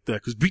say it like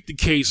that, because beat the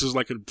case is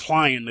like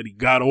implying that he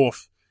got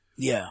off.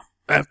 Yeah.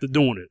 After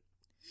doing it.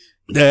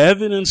 The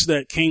evidence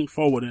that came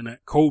forward in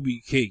that Kobe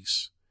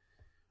case,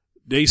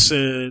 they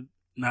said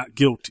not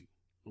guilty.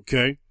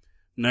 Okay?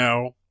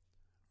 Now,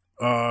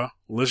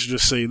 let's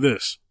just say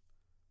this.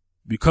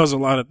 because a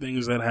lot of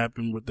things that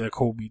happened with that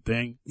Kobe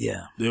thing.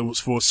 Yeah. There was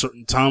for a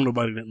certain time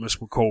nobody didn't mess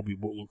with Kobe,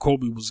 but when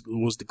Kobe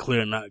was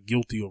declared not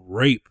guilty of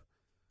rape,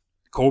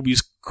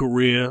 Kobe's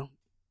career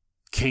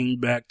came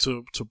back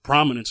to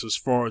prominence as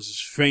far as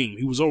his fame.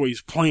 He was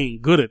always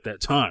playing good at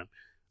that time.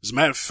 As a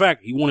matter of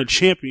fact, he won a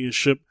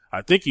championship.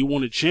 I think he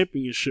won a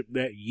championship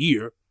that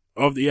year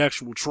of the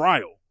actual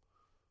trial,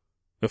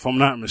 if I'm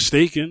not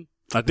mistaken.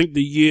 I think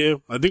the year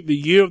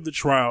of the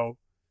trial,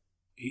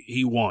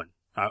 he won.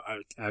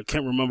 I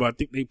can't remember. I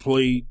think they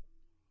played.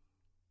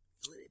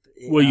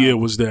 What year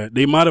was that?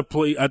 They might have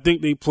played. I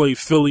think they played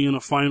Philly in the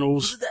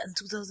finals. Was that in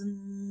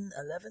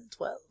 2011,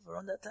 12,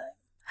 around that time?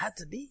 Had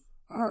to be.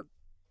 I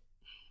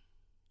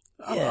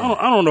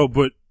don't know,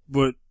 but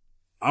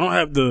I don't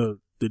have the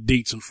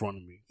dates in front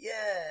of me. Yeah,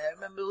 I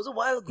remember it was a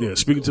while ago. Yeah,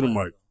 speaking to the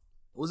mic.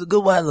 It was a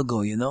good while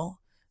ago, you know.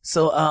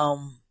 So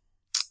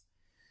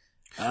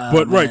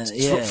but man, right,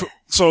 yeah.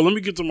 so let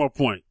me get to my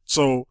point.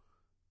 So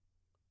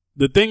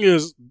the thing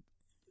is,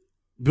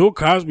 Bill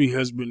Cosby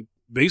has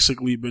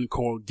basically been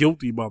called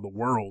guilty by the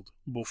world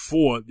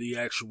before the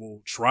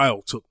actual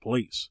trial took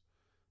place.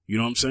 You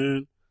know what I'm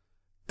saying?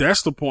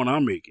 That's the point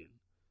I'm making.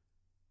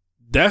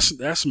 That's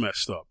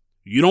messed up.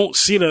 You don't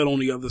see that on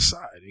the other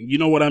side. And you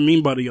know what I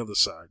mean by the other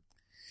side.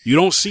 You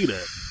don't see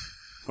that.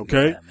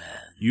 Okay? Yeah, man.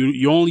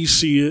 You only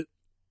see it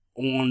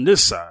on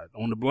this side,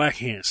 on the black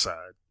hand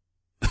side.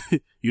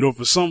 You know,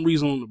 for some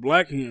reason on the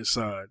black hand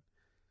side,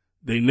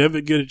 they never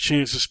get a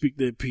chance to speak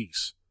their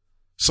piece.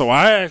 So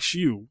I ask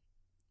you,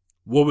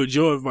 what would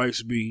your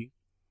advice be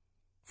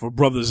for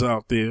brothers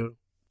out there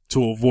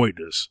to avoid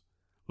this?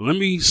 Let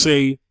me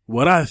say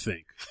what I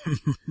think.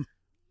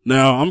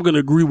 Now, I'm going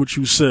to agree with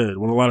you said,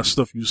 with a lot of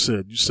stuff you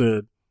said. You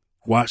said,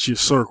 watch your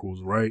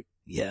circles, right?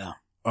 Yeah.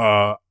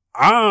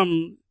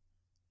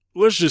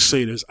 Let's just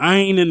say this.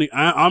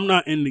 I'm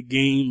not in the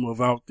game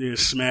of out there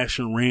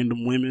smashing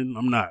random women.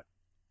 I'm not.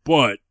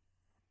 But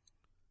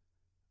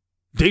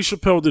Dave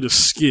Chappelle did a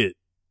skit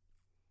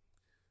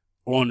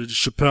on the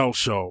Chappelle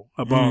Show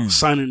about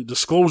signing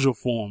disclosure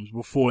forms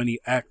before any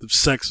act of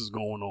sex is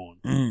going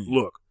on.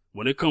 Look,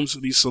 when it comes to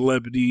these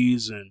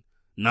celebrities and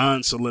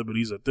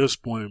non-celebrities at this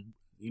point,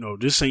 you know,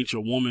 this ain't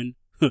your woman,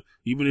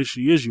 even if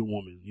she is your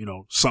woman, you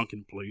know, sunk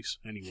in place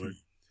anyway.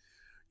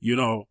 You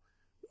know,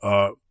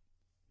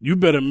 you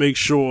better make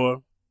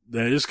sure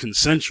that it's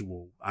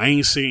consensual. I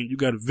ain't saying you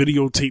got to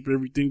videotape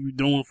everything you're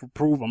doing for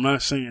proof. I'm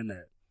not saying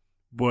that.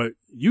 But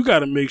you got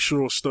to make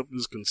sure stuff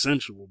is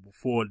consensual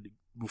before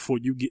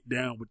you get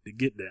down with the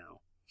get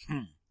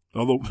down.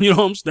 Although, you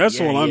know,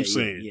 that's all I'm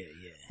saying.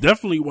 Yeah.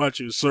 Definitely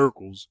watch your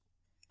circles,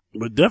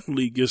 but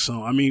definitely get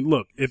some. I mean,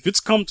 look, if it's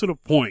come to the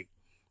point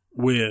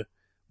where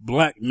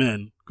black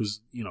men,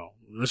 because, you know,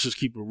 let's just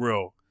keep it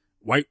real,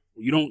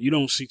 you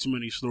don't see too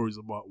many stories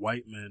about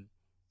white men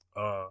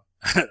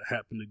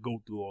happen to go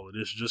through all of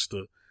this just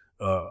to,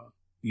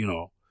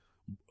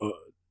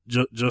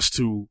 just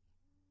to.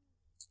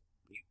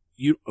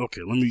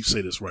 Okay, let me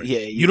say this right. Yeah,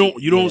 you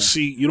don't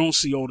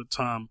see all the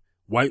time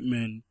white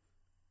men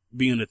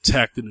being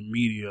attacked in the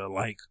media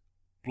like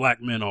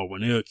black men are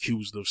when they're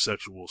accused of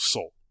sexual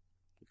assault.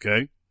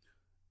 Okay?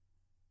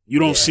 You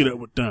don't see that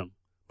with them.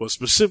 But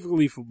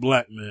specifically for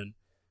black men,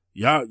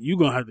 you're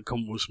gonna have to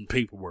come up with some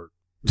paperwork.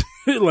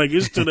 Like,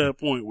 it's to that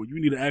point where you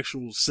need an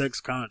actual sex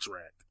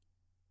contract.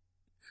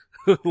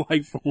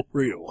 Like, for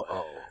real.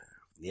 Whoa.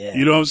 Yeah.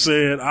 You know what I'm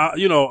saying?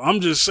 I'm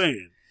just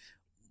saying.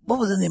 What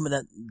was the name of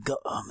that?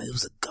 It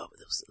was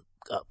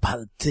a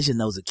politician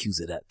that was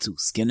accused of that too.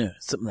 Skinner,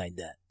 something like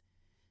that.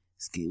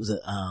 It was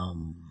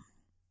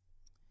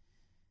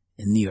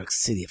in New York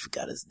City. I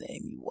forgot his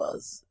name. He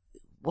was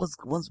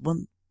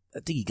one. I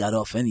think he got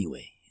off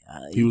anyway.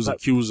 He was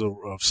accused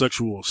of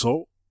sexual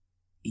assault.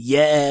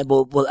 Yeah,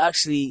 but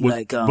actually,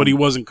 but he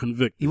wasn't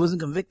convicted. He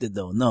wasn't convicted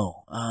though.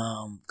 No.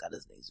 Got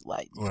his name. He's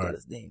white. Got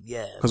his name.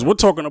 Yeah. Because we're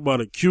talking about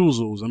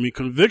accusals. I mean,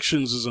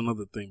 convictions is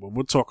another thing, but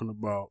we're talking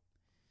about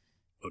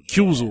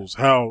accusals.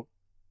 How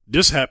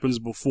this happens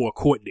before a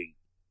court date.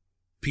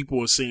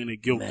 People are saying they're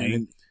guilty.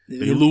 Man,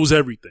 they lose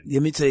everything.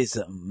 Let me tell you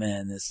something,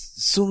 man. As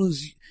soon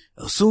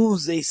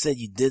as they said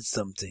you did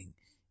something,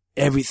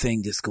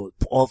 everything just goes.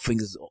 All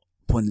fingers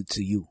pointed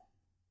to you.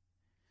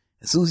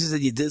 As soon as you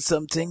said you did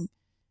something,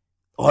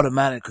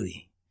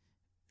 automatically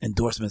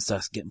endorsement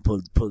starts getting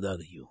pulled out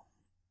of you.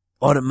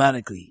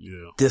 Automatically,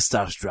 this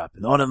starts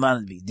dropping.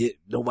 Automatically,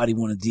 nobody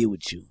want to deal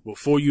with you.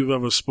 Before you've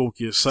ever spoke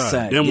your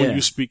side. Then when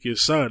you speak your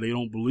side, they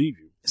don't believe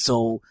you.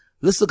 So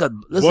let's look at.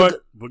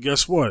 But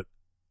guess what?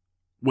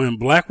 When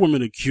black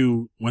women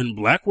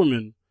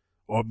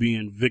are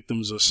being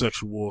victims of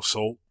sexual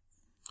assault,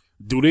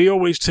 do they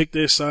always take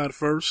their side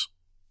first?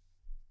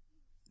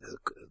 That's a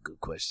good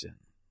question.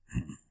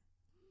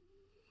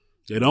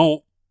 They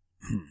don't.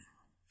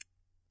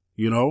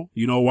 You know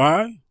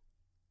why?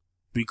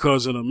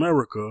 Because in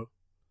America,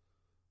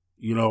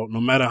 no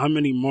matter how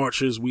many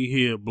marches we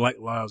hear Black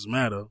Lives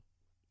Matter,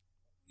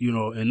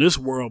 in this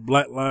world,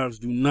 Black lives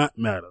do not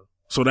matter.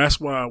 So that's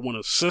why when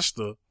a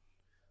sister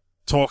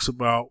talks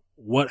about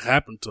what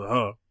happened to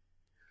her,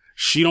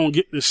 she don't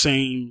get the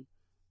same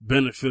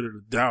benefit of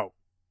the doubt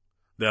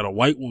that a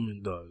white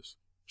woman does.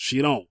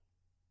 She don't.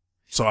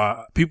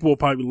 So people are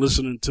probably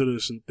listening to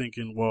this and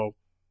thinking, well,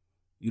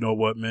 you know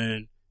what,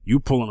 man, you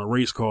pulling a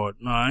race card.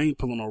 No, I ain't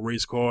pulling no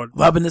race card.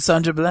 What happened to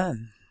Sandra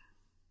Bland?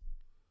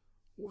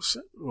 What's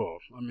that? Oh,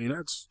 I mean,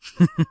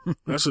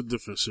 that's a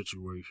different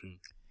situation.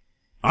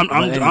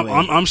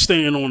 I'm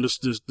staying on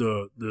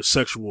the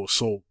sexual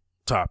assault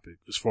topic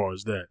as far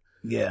as that.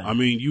 Yeah. I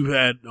mean, you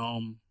had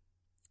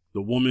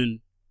the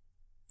woman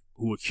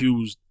who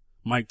accused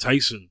Mike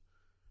Tyson.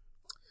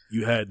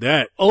 You had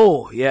that.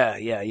 Oh, yeah.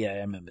 I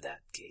remember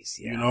that case.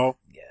 Yeah. You know?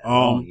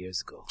 Yeah.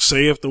 Years ago.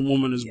 Say if the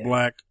woman is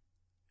black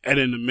and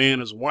then the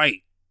man is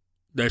white,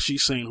 that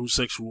she's saying who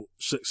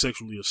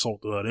sexually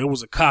assaulted her. There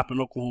was a cop in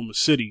Oklahoma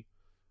City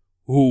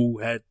who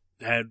had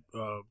I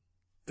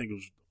think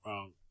it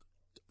was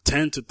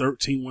 10 to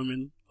 13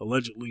 women,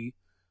 allegedly.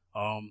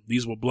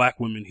 These were black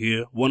women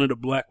here. One of the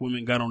black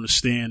women got on the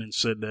stand and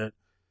said that,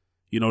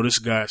 you know, this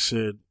guy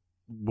said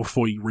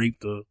before he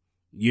raped her,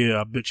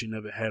 yeah, I bet you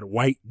never had a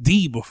white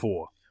D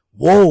before.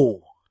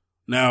 Whoa.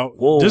 Now,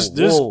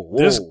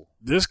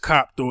 this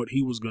cop thought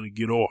he was going to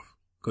get off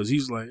because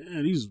he's like,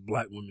 these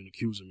black women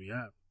accusing me.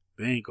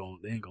 They ain't going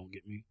to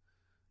get me.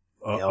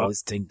 I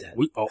always think that.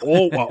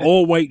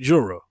 All white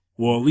juror,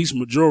 well, at least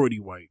majority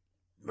white.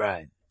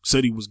 Right.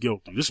 Said he was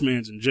guilty. This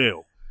man's in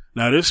jail.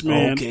 Now, this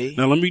man,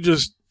 now let me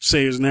just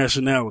say his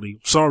nationality.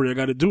 Sorry, I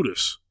got to do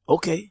this.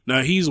 Okay.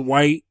 Now, he's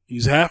white,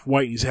 he's half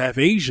white, he's half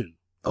Asian.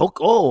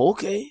 Oh,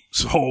 okay.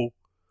 So,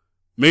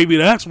 maybe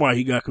that's why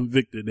he got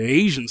convicted, the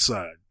Asian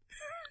side.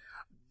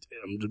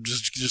 I'm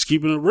just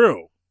keeping it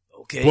real.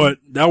 Okay. But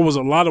that was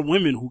a lot of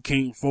women who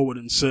came forward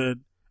and said,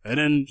 and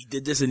then he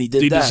did this and he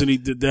did that. This and he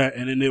did that,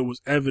 and then there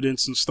was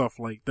evidence and stuff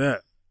like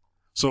that.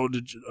 So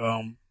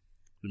the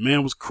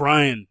man was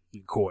crying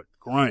in court,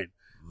 crying.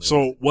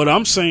 So what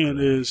I'm saying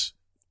is,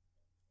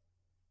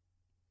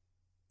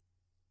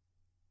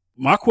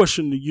 my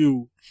question to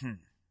you,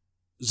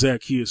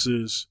 Zacchaeus,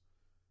 is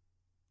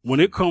when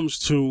it comes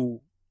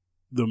to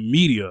the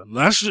media,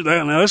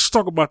 let's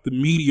talk about the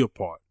media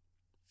part.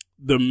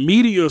 The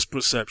media's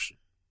perception.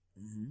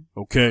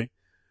 Okay.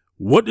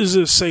 What does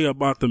it say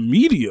about the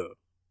media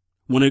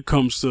when it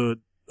comes to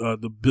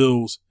the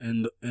Bills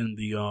and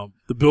the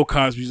Bill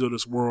Cosby's of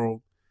this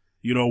world?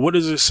 You know, what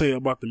does it say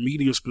about the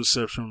media's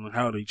perception and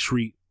how they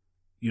treat,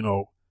 you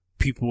know,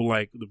 people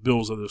like the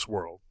Bills of this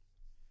world?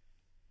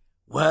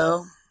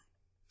 Well,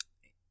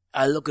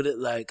 I look at it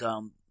like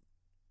it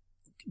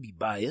could be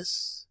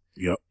biased.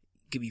 Yep.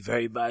 It could be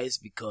very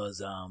biased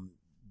because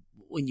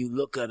when you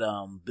look at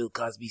Bill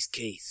Cosby's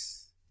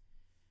case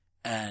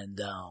and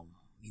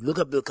you look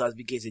at Bill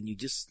Cosby's case and you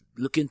just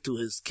look into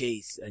his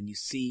case and you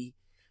see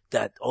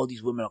that all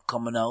these women are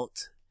coming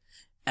out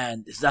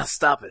and it's not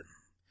stopping.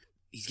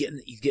 He's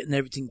getting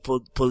everything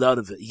pulled out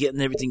of it. He's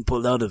getting everything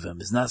pulled out of him.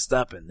 It's not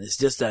stopping. It's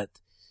just that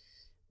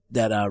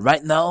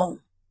right now,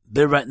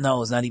 Bill right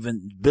now is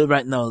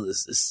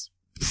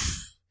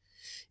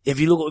if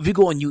you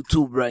go on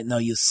YouTube right now,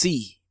 you'll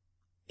see,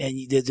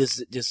 and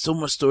there's so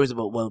much stories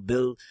about, well,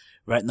 Bill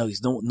right now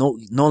he's no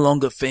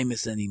longer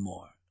famous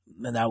anymore.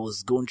 And I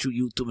was going through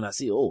YouTube and I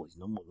see, what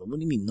do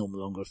you mean no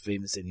longer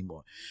famous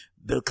anymore?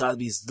 Bill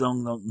Cosby is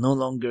no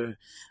longer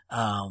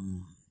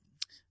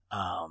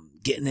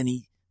getting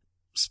any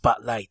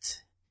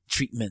spotlight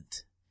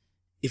treatment,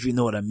 if you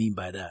know what I mean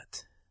by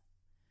that.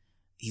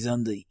 He's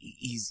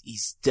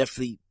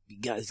definitely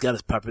he's got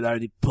his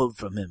popularity pulled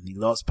from him. He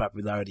lost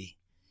popularity,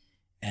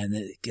 and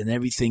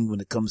everything when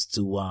it comes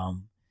to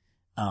him.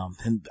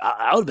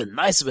 I would have been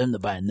nice for him to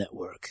buy a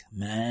network,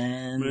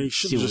 man. He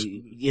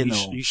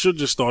should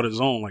just start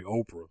his own, like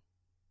Oprah.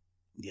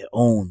 Yeah,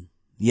 own.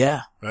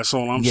 Yeah, that's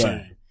all I'm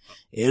saying.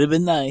 It would have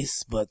been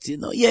nice, but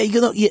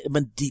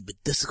but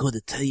this is going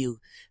to tell you,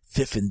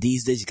 Fifth, in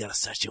these days you gotta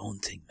start your own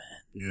thing, man.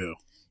 Yeah.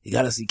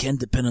 You can't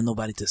depend on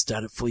nobody to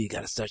start it for you. You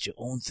gotta start your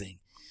own thing.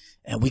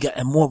 And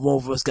more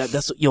of us got,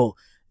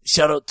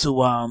 shout out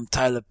to,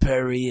 Tyler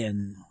Perry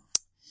and,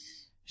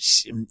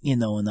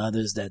 and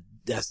others that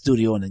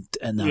studio and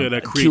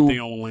that create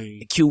their own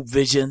lane. Cube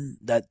Vision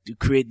that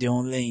create their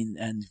own lane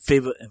and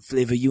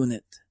Flavor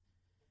Unit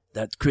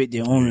that create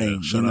their own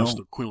lane. Shout out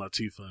to Queen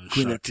Latifah and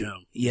Shaq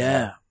Kim.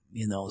 Yeah.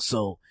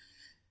 So,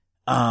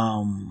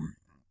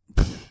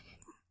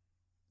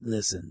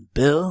 listen,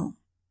 Bill,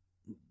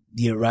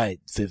 you're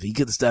right, Fifth. He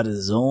could have started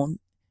his own.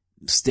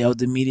 Stay out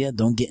the media.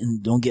 Don't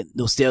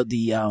stay out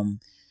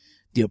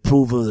the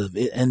approval of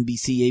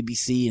NBC,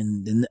 ABC,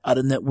 and the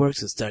other networks,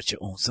 and start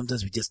your own.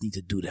 Sometimes we just need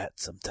to do that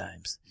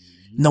sometimes.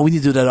 Mm-hmm. No, we need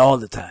to do that all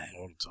the time.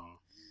 All the time.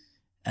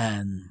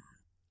 And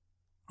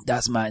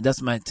that's my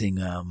thing.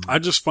 I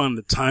just find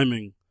the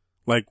timing,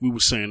 like we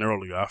were saying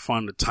earlier, I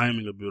find the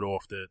timing a bit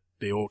off that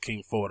they all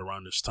came forward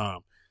around this time.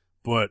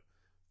 But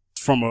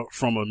from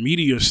a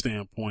media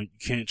standpoint,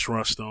 you can't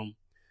trust them.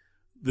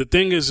 The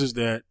thing is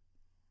that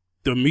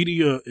the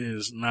media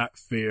is not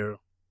fair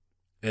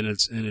and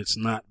it's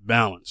not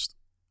balanced.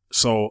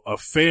 So a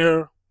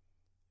fair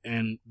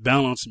and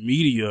balanced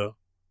media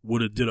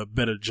would have did a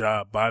better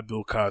job by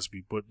Bill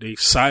Cosby, but they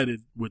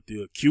sided with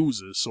the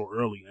accusers so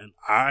early. And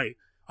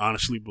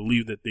honestly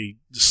believe that they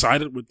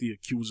decided with the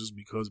accusers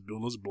because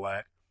Bill is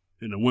black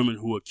and the women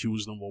who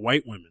accused them were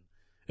white women.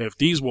 If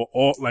these were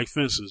all, like, for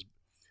instance,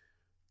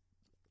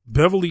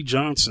 Beverly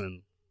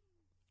Johnson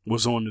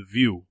was on The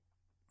View,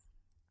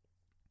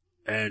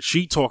 and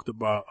she talked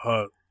about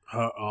her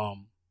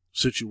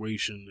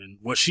situation and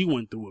what she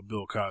went through with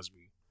Bill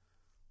Cosby.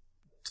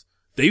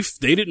 They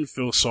didn't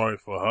feel sorry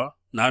for her,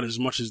 not as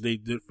much as they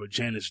did for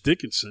Janice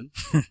Dickinson.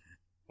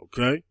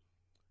 Okay?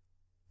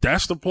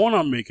 That's the point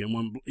I'm making.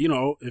 When, you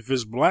know, if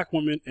it's black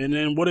women, and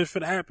then what if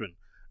it happened?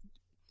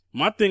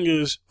 My thing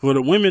is, for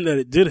the women that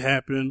it did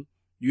happen,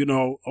 you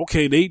know,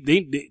 okay,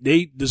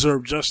 they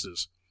deserve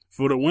justice.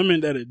 For the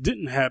women that it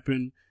didn't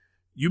happen,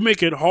 you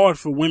make it hard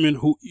for women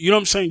who, you know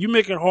what I'm saying? You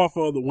make it hard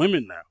for other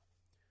women now.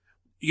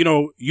 You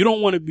know, you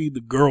don't want to be the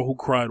girl who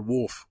cried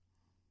wolf.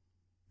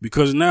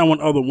 Because now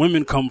when other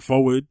women come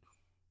forward,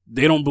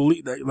 they don't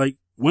believe that, like,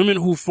 women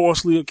who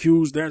falsely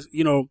accused, that's,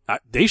 you know,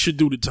 they should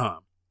do the time.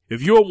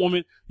 If you're a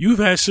woman, you've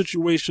had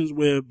situations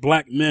where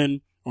black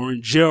men are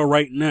in jail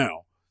right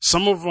now.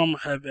 Some of them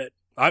have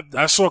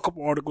I saw a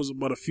couple articles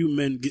about a few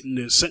men getting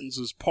their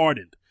sentences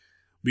pardoned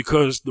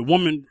because the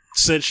woman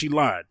said she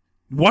lied.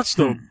 What's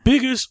the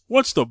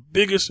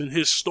biggest and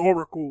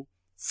historical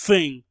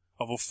thing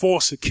of a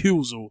false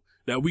accusal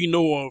that we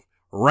know of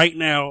right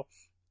now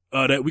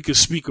that we can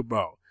speak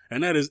about?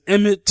 And that is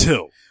Emmett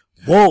Till.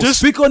 Whoa,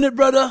 speak on it,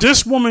 brother.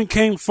 This woman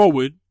came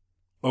forward,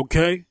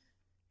 okay?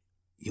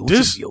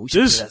 We should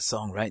play that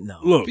song right now.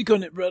 Look, speak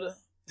on it, brother.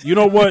 You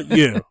know what?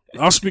 Yeah,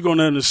 I'll speak on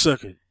that in a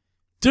second.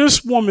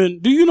 This woman,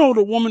 do you know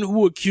the woman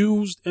who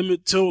accused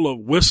Emmett Till of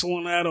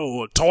whistling at her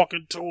or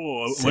talking to her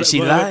or whatever she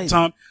lied. at the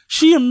time?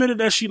 She admitted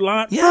that she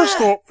lied. Yeah.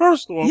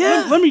 First off,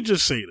 Yeah. let me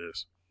just say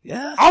this.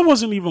 Yeah. I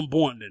wasn't even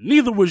born then.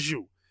 Neither was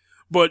you.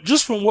 But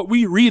just from what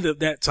we read at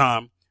that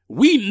time,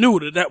 we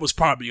knew that was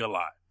probably a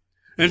lie.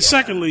 And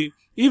secondly,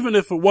 even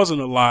if it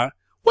wasn't a lie,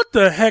 what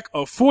the heck,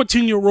 a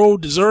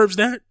 14-year-old deserves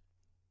that?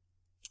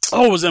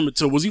 Oh, was Emmett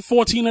Till? Was he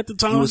 14 at the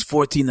time? He was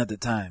 14 at the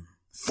time.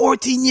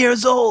 14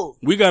 years old.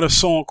 We got a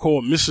song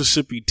called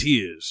Mississippi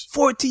Tears.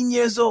 14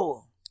 years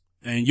old.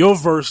 And your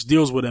verse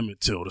deals with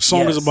Emmett Till. The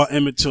song is about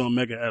Emmett Till and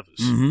Medgar Evers.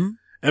 Mm-hmm.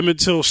 Emmett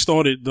Till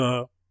started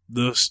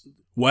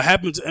what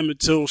happened to Emmett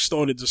Till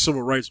started the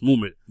civil rights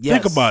movement.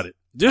 Yes. Think about it.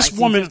 This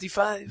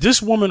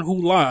woman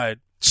who lied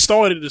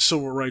started the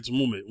civil rights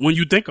movement when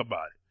you think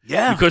about it.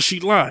 Yeah. Because she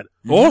lied.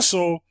 Mm-hmm.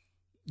 Also,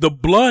 the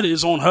blood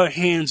is on her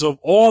hands of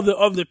all the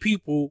other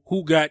people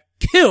who got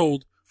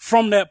killed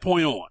from that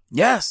point on.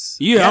 Yes.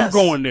 Yeah, yes. I'm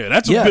going there.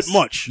 That's a bit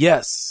much.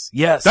 Yes.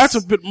 Yes. That's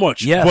a bit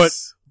much. Yes. But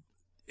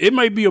it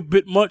may be a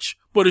bit much,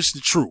 but it's the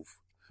truth.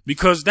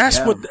 Because that's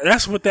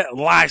what that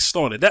lie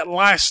started. That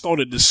lie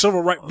started the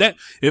civil rights. That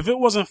if it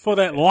wasn't for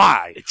that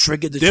lie, it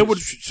triggered the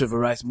civil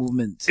rights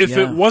movement. If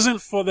it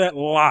wasn't for that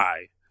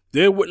lie,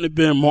 there wouldn't have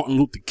been Martin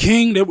Luther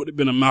King. There would have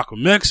been a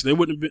Malcolm X. There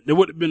would have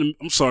been.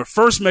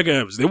 First Medgar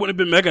Evers. There wouldn't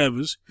have been Medgar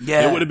Evers.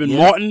 Yeah. There would have been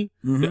Martin.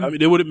 Mm-hmm. I mean,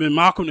 there would have been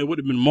Malcolm. There would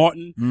have been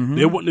Martin. Mm-hmm.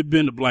 There wouldn't have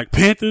been the Black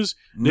Panthers.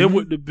 Mm-hmm. There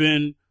wouldn't have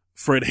been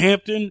Fred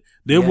Hampton.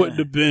 There wouldn't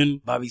have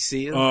been Bobby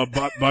Seale.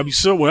 Bobby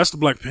Seale. Well, that's the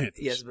Black Panthers.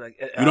 Yes, Black.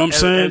 You know what I'm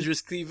saying?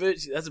 Andrews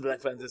Cleavage. That's a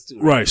Black Panthers too.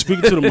 Right.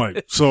 Speaking to the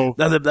mic. So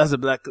that's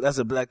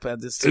a Black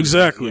Panthers too.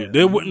 Exactly. Yeah.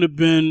 There wouldn't have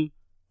been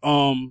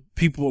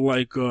people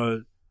like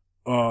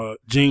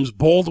James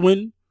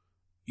Baldwin.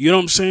 You know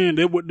what I'm saying?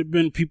 There wouldn't have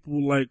been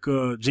people like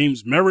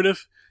James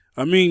Meredith.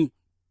 I mean,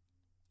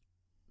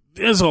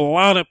 there's a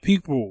lot of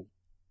people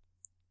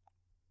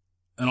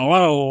and a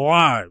lot of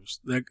lives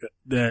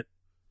that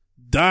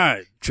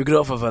died. Triggered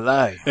off of a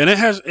lie. And it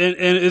has, and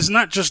it's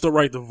not just the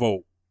right to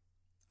vote.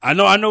 I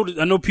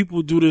know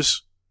people do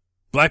this.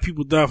 Black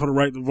people die for the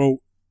right to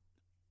vote.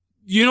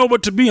 You know,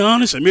 but to be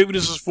honest, and maybe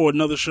this is for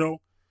another show.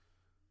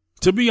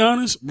 To be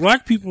honest,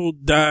 black people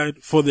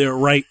died for their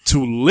right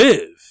to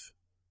live.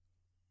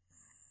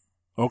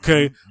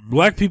 Okay? Mm-hmm.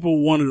 Black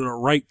people wanted a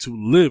right to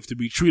live, to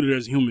be treated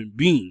as human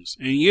beings.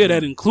 And yeah,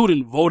 that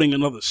included voting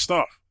and other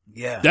stuff.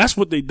 Yeah. That's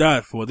what they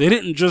died for. They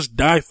didn't just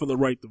die for the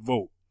right to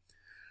vote.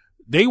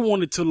 They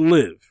wanted to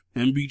live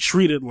and be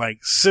treated like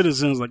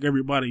citizens like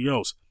everybody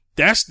else.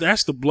 That's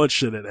the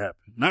bloodshed that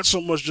happened. Not so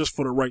much just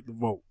for the right to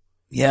vote.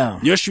 Yeah.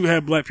 Yes, you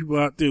have black people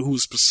out there who are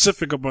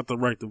specific about the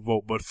right to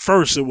vote, but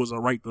first it was a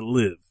right to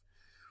live.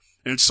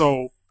 And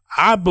so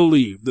I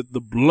believe that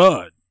the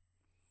blood,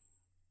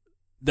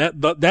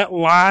 that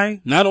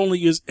lie, not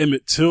only is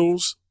Emmett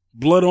Till's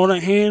blood on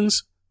their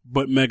hands,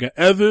 but Medgar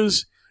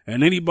Evers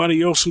and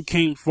anybody else who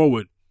came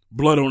forward,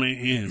 blood on their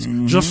hands,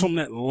 just from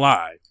that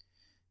lie.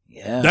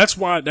 Yeah. That's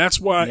why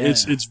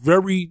it's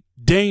very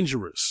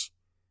dangerous.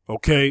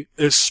 Okay.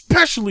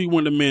 Especially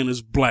when the man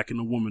is black and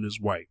the woman is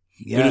white.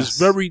 Yes. It is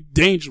very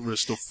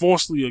dangerous to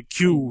falsely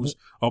accuse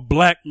a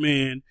black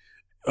man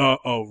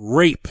of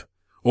rape,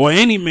 or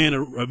any man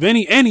of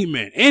any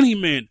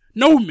man,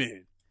 no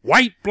man,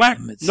 white, black,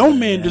 no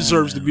man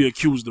deserves to be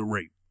accused of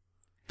rape,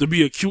 to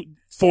be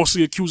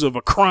falsely accused of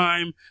a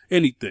crime,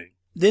 anything.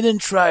 They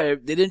didn't try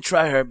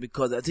her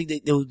because I think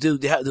they was going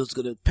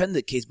to pen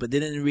the case, but they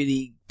didn't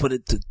really put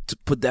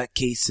that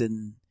case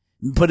in.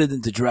 put it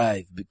into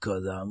drive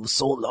because it was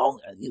so long.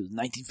 It was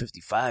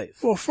 1955.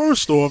 Well,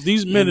 first off,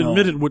 these men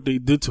admitted what they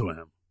did to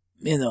him.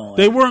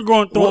 They weren't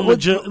going to throw him in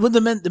jail. Well,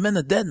 the men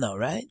are dead now,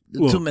 right?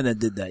 The two men that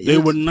did that. They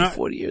were not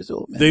 40 years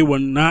old. Man. They were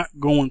not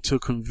going to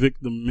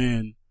convict the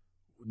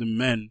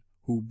men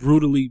who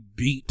brutally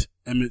beat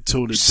Emmett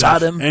Till to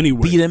shot death him,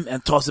 anyway. beat him,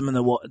 and tossed him in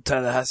the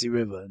Tallahassee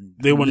River.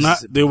 They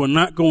were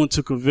not going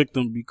to convict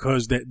him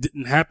because that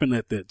didn't happen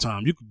at that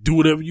time. You could do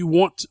whatever you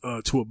want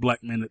to a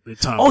black man at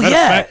that time. Oh,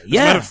 As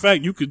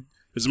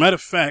a matter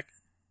of fact,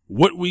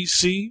 what we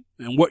see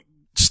and what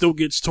still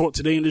gets taught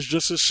today in this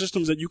justice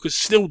system is that you could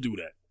still do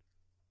that.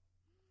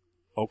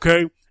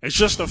 Okay? It's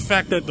just the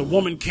fact that the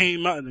woman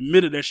came out and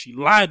admitted that she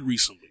lied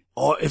recently.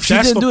 Or if she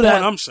didn't do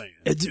that, I'm saying.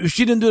 If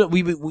she didn't do that,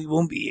 we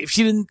won't be. If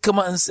she didn't come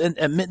out and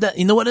admit that,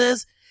 you know what it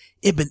is?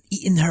 It been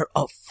eating her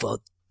up for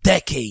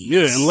decades.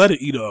 Yeah, and let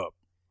it eat her up.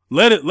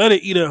 Let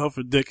it eat at her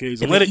for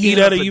decades, and let it eat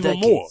at her even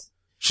more.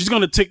 She's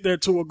gonna take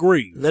that to a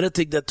grave. Let her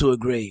take that to a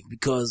grave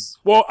because.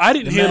 Well, I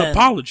didn't hear an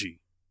apology.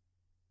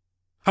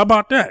 How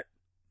about that?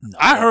 No.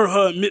 I heard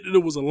her admit that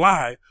it was a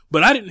lie,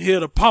 but I didn't hear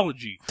an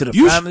apology to the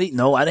family.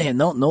 No, I didn't hear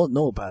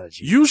no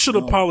apology. You should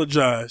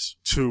apologize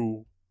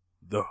to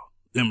the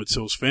Emmett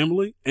Till's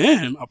family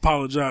and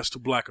apologize to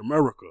Black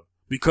America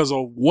because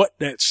of what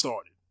that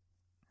started.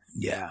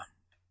 Yeah.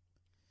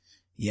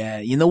 Yeah.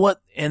 You know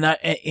what? And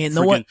you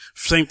know what?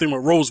 Same thing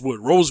with Rosewood.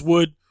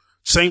 Rosewood,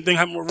 same thing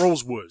happened with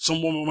Rosewood.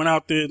 Some woman went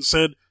out there and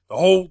said the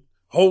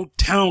whole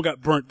town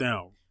got burnt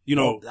down. You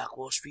know, Black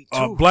Wall Street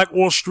too. Black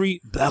Wall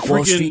Street. Black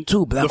Wall Street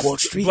too. Black Wall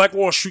Street. Black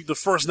Wall Street, the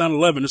first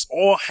 9/11. It's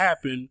all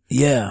happened.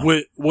 Yeah.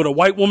 With a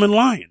white woman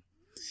lying.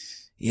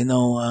 You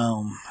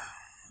know,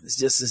 it's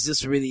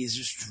just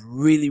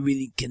really,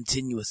 really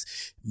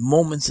continuous.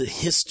 Moments of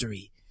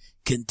history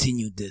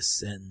continued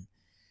this. And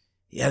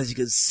as you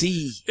can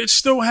see. It's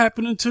still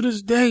happening to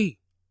this day.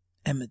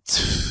 Emmett.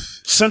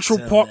 Central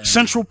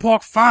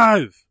Park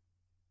 5.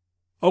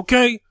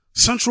 Okay?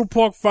 Central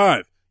Park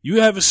 5. You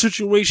have a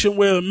situation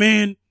where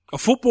a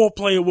football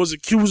player was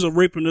accused of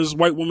raping this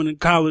white woman in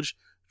college.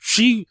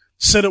 She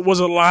said it was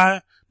a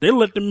lie. They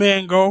let the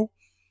man go,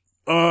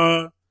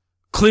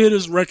 cleared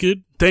his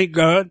record, thank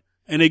God,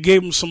 and they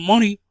gave him some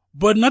money,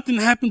 but nothing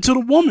happened to the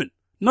woman.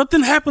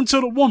 Nothing happened to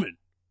the woman.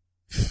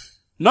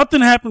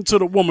 Nothing happened to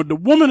the woman. The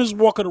woman is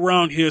walking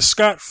around here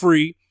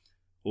scot-free,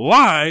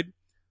 lied,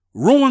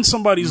 ruined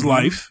somebody's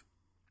life,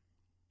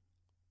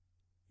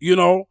 you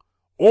know,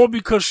 all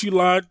because she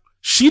lied.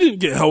 She didn't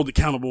get held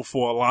accountable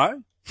for a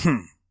lie.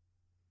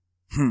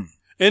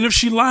 And if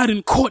she lied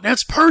in court,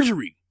 that's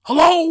perjury.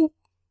 Hello?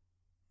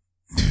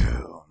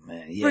 Oh,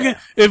 man,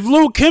 yeah. If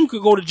Lil' Kim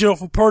could go to jail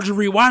for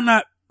perjury, why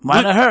not?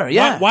 Why not her?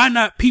 Yeah. Why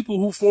not people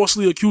who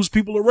falsely accuse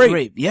people of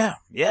rape? Yeah.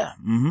 Yeah.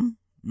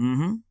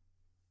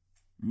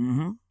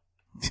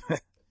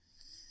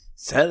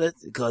 Sell it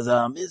because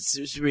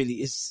it's really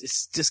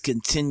it's just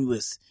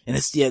continuous, and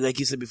it's like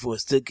you said before,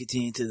 it's still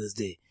continuing to this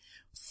day.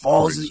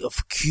 Falsely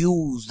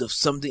accused of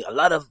something. A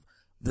lot of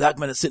black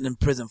men are sitting in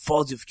prison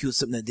falsely accused of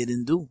something that they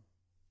didn't do.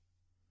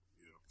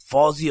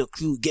 Falsely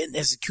accused, getting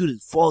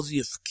executed, falsely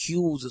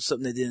accused of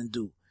something they didn't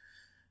do.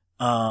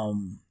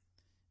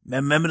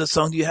 Remember the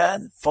song you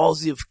had?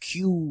 Falsely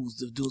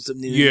accused of doing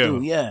something they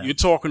didn't do. Yeah. You're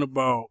talking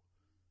about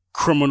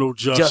Criminal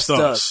Just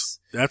Us.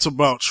 That's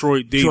about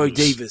Troy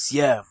Davis.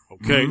 Yeah.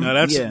 Okay. Now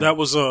that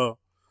was a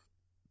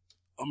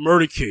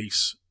murder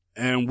case,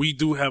 and we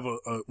do have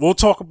we'll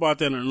talk about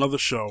that in another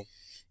show.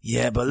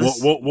 Yeah, but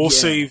we'll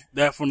save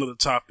that for another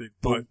topic.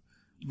 But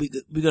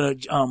we're gonna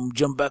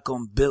jump back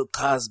on Bill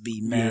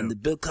Cosby, man. Yeah. The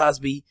Bill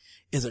Cosby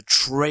is a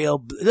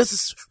let's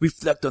just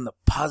reflect on the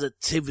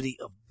positivity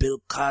of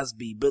Bill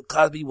Cosby. Bill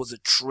Cosby was a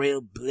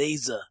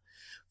trailblazer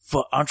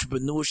for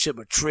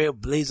entrepreneurship, a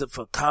trailblazer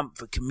for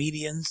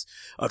comedians,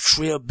 a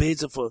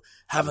trailblazer for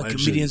having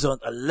comedians on,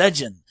 a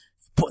legend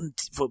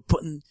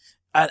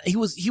he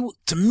was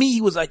to me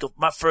he was like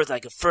my first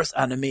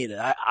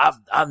animator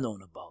I've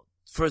known about,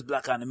 first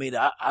black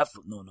animator I've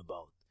known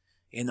about,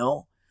 you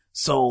know.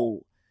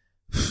 So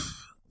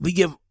we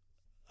give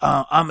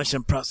homage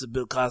and props to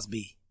Bill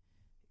Cosby,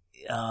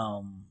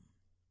 and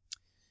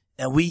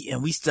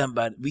we stand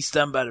by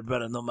the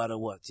brother no matter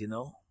what, you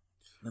know.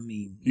 I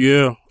mean,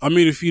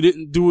 if he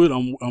didn't do it,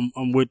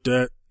 I'm with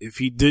that. If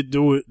he did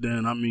do it,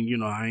 then I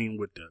ain't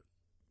with that.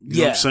 You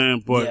know what I'm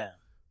saying? But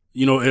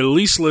at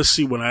least let's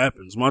see what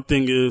happens. My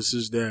thing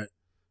is that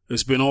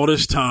it's been all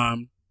this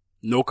time,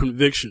 no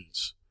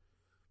convictions.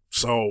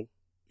 So,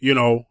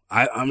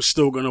 I'm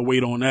still gonna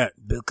wait on that.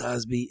 Bill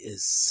Cosby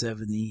is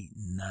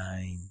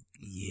 79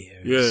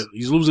 years. Yeah,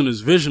 he's losing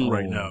his vision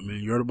right now,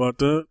 man. You heard about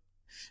that?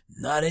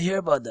 No, I didn't hear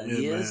about that.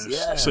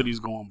 Yeah, I said he's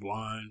going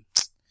blind.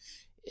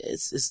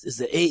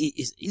 He's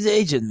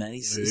aging, man.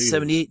 He's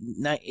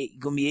 78,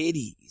 gonna be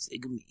 80.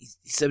 He's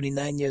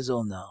 79 years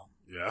old now.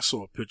 Yeah, I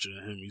saw a picture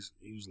of him.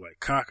 He was like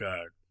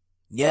cockeyed.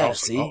 Yeah,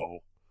 see? Uh-oh.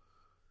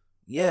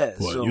 Yeah,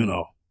 but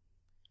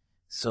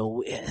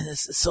so and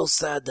it's so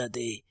sad that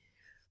they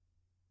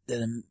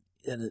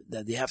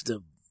have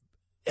to,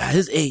 at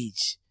his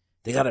age,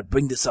 they gotta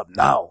bring this up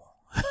now.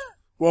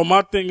 Well,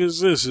 my thing is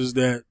this, is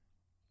that,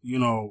 you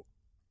know,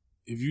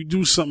 if you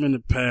do something in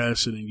the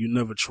past and you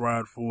never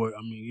tried for it,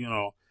 I mean, you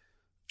know,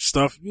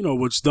 stuff, you know,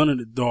 what's done in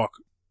the dark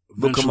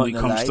eventually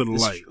comes to the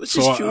light.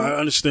 So I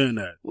understand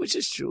that. Which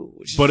is true.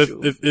 But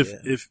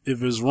if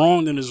it's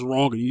wrong, then it's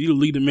wrong, and you need to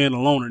leave the man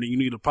alone, and then you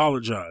need to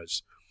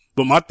apologize.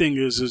 But my thing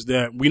is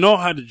that we know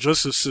how the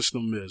justice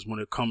system is when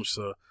it comes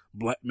to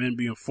black men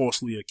being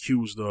falsely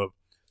accused of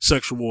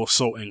sexual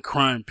assault and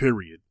crime,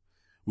 period.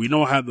 We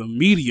know how the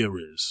media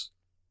is.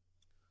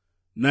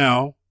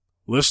 Now,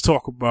 let's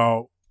talk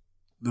about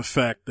the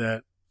fact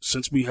that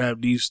since we have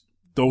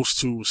those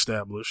two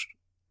established,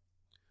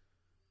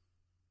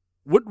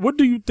 what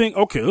do you think?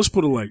 Okay, let's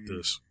put it like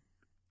this.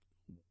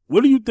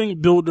 What do you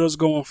think Bill does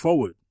going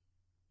forward?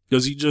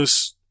 Does he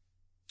just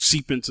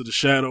seep into the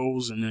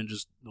shadows and then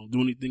just don't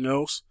do anything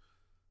else?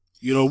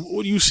 You know,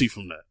 what do you see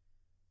from that,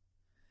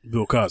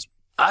 Bill Cosby?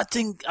 I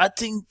think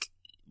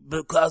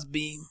Bill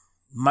Cosby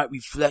might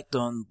reflect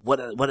on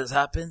what has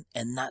happened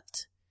and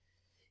not,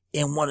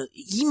 and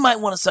he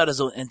might want to start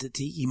his own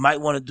entity. He might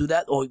want to do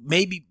that, or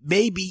maybe,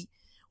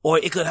 or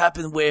it could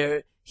happen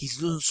where he's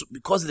losing,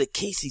 because of the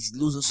case, he's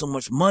losing so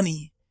much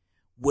money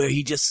where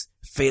he just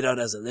fade out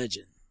as a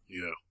legend.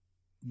 Yeah.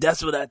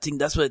 That's what I think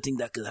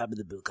that could happen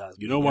to Bill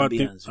Cosby. You know what I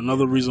think?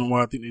 Another reason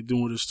why I think they're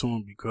doing this to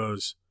him,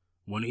 because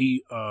when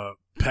he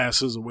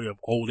passes away of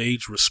old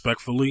age,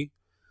 respectfully,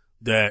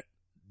 that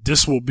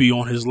this will be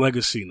on his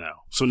legacy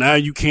now. So now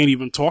you can't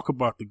even talk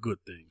about the good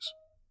things.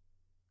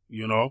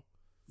 You know?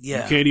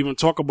 Yeah. You can't even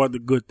talk about the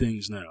good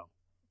things now.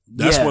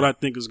 That's what I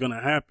think is going to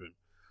happen.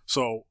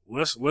 So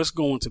let's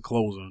go into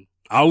closing.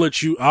 I'll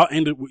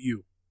end it with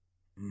you.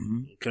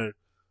 Mm-hmm. Okay.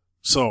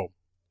 So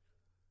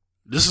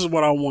this is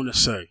what I want to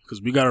say,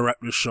 because we got to wrap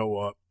this show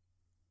up.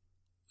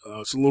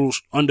 It's a little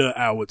under an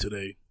hour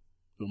today.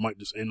 We might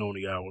just end on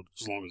the hour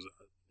as long as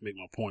I make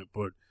my point.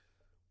 But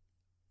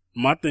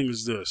my thing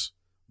is this.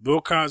 Bill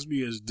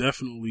Cosby has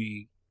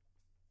definitely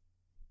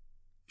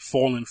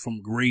fallen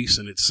from grace,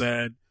 and it's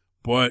sad.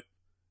 But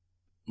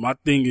my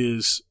thing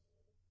is,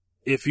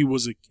 if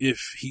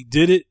he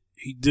did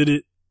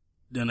it,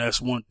 then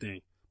that's one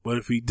thing. But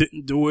if he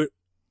didn't do it,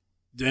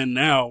 then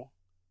now,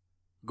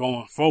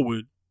 going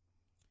forward,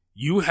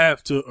 you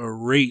have to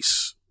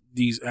erase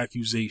these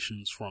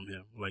accusations from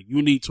him. Like,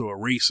 you need to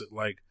erase it.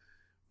 Like,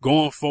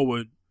 going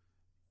forward,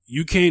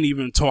 you can't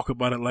even talk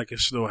about it like it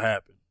still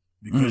happened.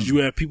 Because you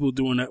have people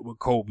doing that with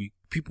Kobe.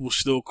 People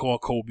still call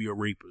Kobe a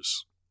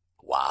rapist.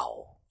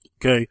 Wow.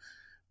 Okay?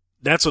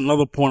 That's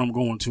another point I'm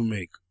going to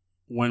make.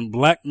 When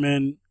black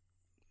men,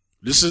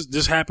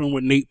 this happened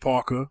with Nate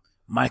Parker.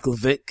 Michael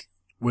Vick.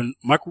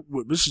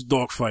 This is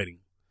dog fighting.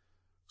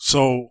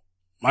 So,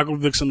 Michael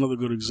Vick's another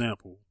good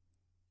example.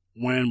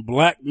 When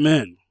black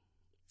men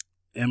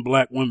and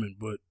black women,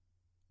 but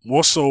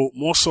more so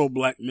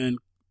black men,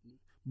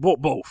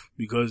 both,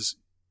 because,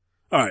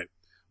 all right,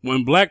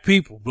 when black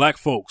people, black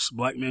folks,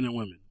 black men and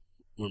women,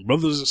 when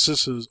brothers and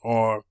sisters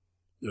are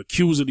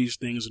accused of these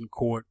things in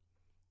court,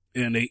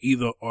 and they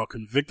either are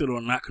convicted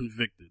or not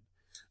convicted,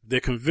 they're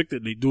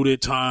convicted, they do their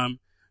time,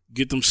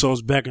 get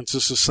themselves back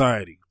into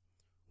society.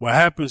 What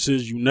happens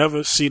is you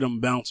never see them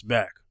bounce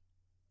back.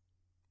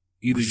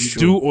 Either you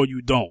do or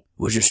you don't.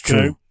 Which is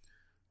true.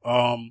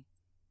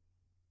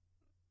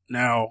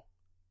 Now,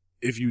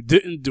 if you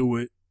didn't do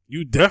it,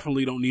 you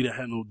definitely don't need to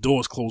have no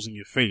doors closed in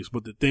your face.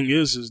 But the thing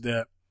is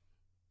that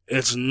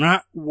it's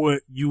not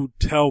what you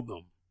tell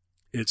them.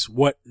 It's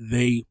what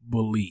they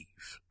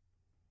believe.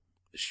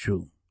 It's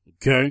true.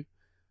 Okay?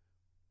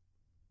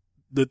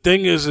 The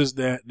thing is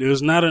that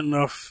there's not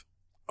enough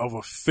of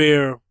a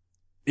fair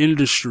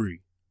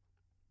industry.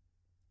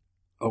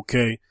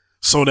 Okay?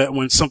 So that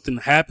when something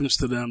happens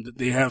to them, that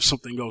they have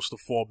something else to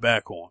fall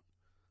back on.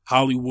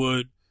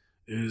 Hollywood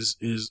is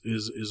a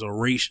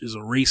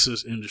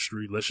racist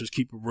industry. Let's just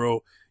keep it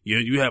real. Yeah,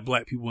 you have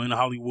black people in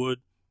Hollywood,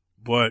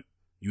 but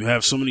you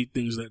have so many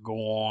things that go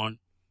on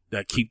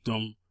that keep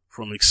them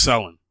from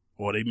excelling,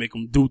 or they make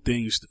them do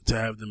things to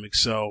have them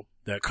excel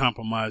that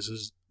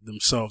compromises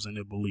themselves and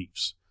their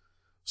beliefs.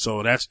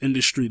 So that's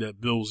industry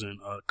that builds in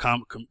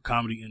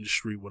comedy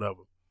industry,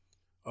 whatever.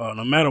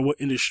 No matter what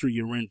industry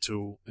you're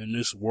into in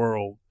this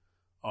world,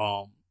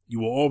 you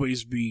will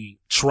always be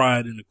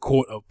tried in the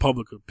court of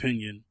public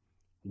opinion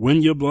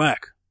when you're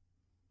black.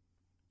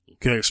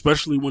 Okay,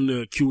 especially when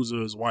the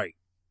accuser is white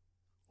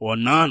or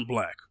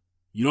non-black.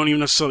 You don't even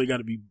necessarily got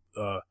to be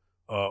a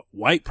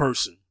white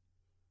person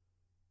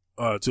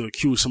to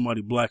accuse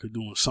somebody black of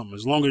doing something,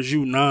 as long as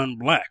you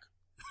non-black.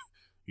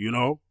 You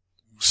know?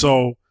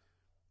 So,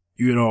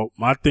 you know,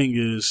 my thing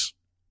is,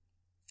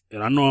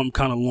 and I know I'm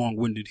kind of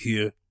long-winded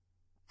here,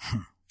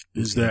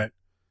 is that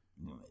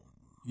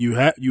you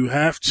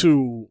have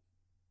to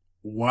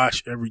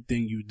watch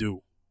everything you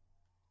do.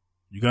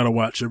 You got to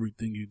watch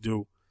everything you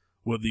do,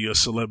 whether you're a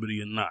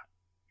celebrity or not.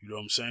 You know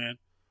what I'm saying?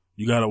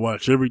 You got to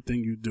watch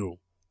everything you do.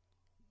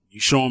 You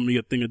showing me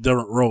a thing of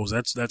Derrick Rose.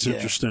 That's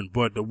interesting.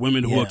 But the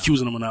women who are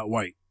accusing them are not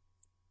white.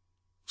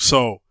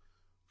 So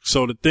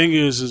the thing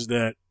is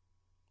that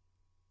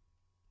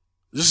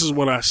this is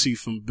what I see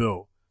from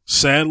Bill.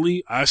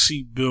 sadly, I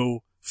see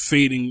Bill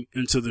fading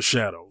into the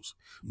shadows.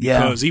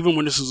 Yeah. Because even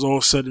when this is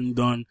all said and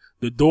done,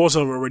 the doors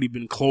have already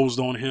been closed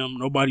on him.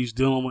 Nobody's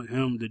dealing with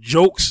him. The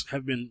jokes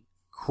have been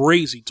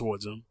crazy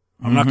towards him.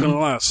 I'm not going to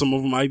lie. Some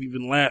of them I've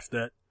even laughed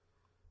at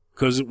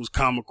because it was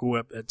comical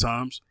at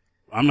times.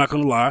 I'm not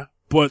going to lie.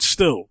 But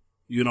still,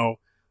 you know,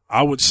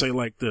 I would say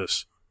like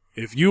this.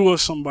 If you are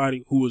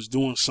somebody who is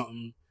doing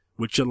something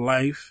with your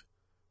life,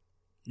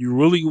 you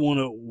really want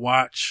to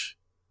watch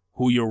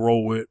who you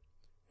roll with,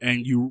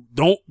 and you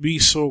don't be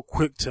so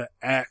quick to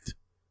act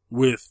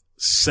with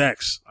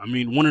sex. I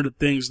mean, one of the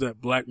things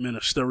that black men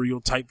are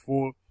stereotyped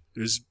for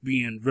is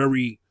being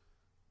very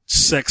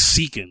sex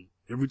seeking.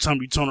 Every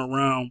time you turn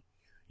around,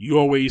 you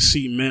always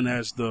see men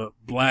as the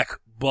black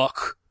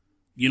buck,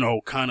 you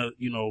know, kind of,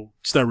 you know,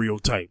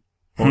 stereotype.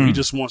 Or he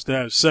just wants to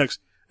have sex.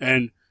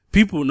 And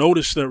people know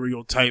the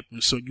stereotype,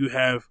 and so you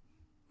have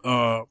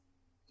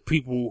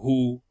people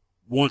who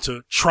want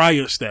to try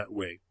us that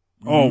way.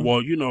 Oh,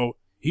 well, you know,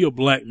 he a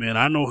black man.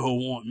 I know he'll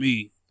want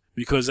me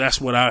because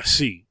that's what I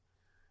see.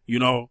 You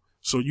know,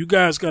 so you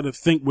guys got to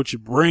think with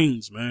your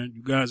brains, man.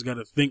 You guys got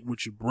to think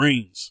with your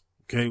brains,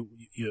 okay?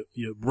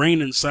 Your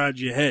brain inside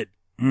your head,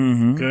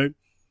 okay?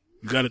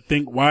 You got to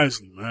think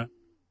wisely, man,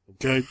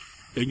 okay?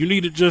 And you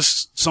need to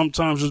just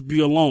sometimes just be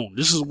alone.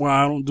 This is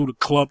why I don't do the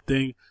club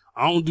thing.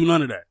 I don't do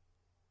none of that.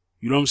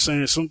 You know what I'm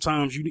saying?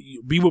 Sometimes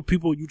you be with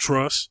people you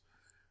trust.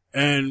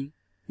 And,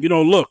 you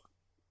know, look,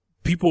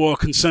 people are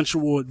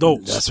consensual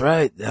adults. That's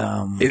right.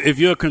 If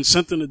you're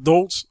consenting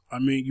adults, I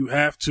mean, you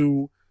have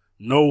to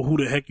know who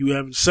the heck you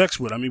having sex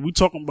with. I mean, we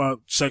talking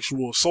about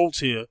sexual assaults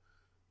here.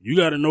 You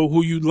got to know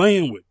who you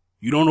laying with.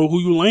 You don't know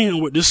who you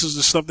laying with. This is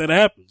the stuff that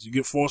happens. You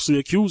get falsely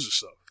accused of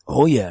stuff.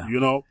 Oh, yeah. You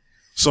know?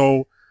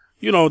 So,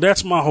 you know,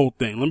 that's my whole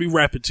thing. Let me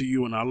wrap it to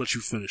you and I'll let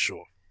you finish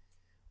off.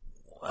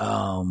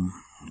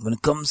 When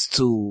it comes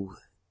to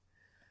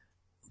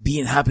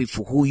being happy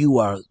for who you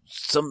are,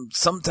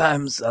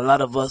 sometimes a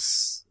lot of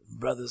us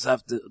brothers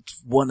have to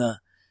want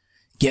to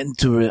get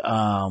into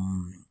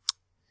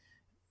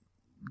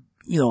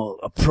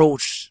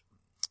approach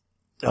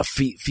our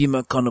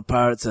female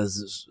counterparts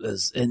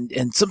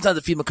and sometimes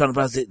the female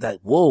counterparts say like,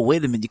 whoa,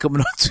 wait a minute, you're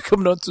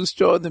coming on too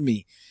strong to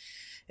me.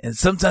 And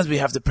sometimes we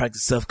have to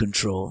practice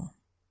self-control.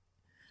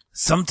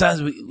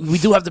 Sometimes we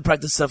do have to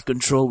practice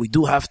self-control. We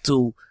do have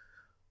to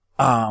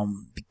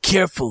be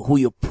careful who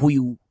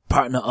you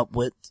partner up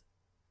with.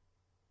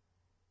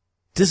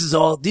 These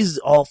are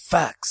all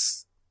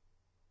facts.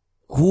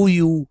 Who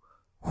you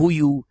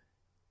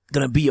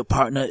gonna be your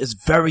partner is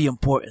very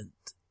important.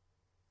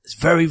 It's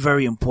very,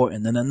 very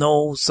important. And I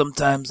know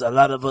sometimes a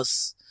lot of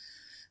us,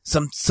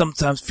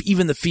 sometimes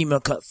even the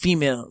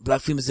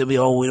black females say, we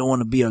don't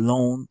want to be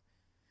alone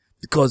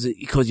because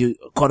you're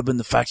caught up in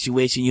the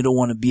infatuation. You don't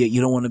want to be alone.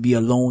 You don't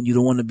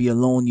want to be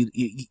alone.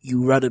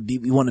 You want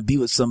to be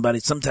with somebody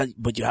sometimes,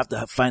 but you have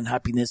to find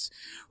happiness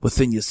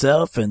within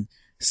yourself and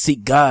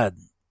seek God.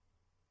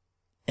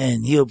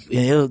 And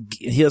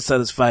he'll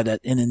satisfy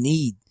that inner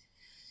need.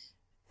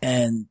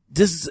 And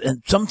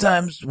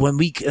sometimes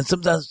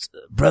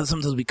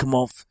brothers, we come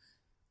off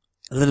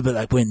a little bit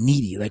like we're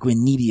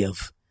needy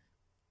of,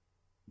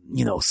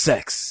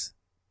 sex.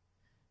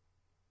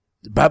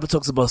 The Bible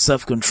talks about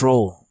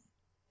self-control,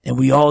 and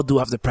we all do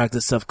have to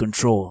practice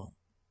self-control.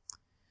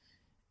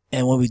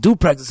 And when we do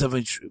practice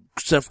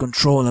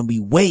self-control and we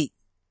wait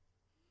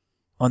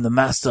on the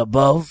master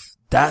above,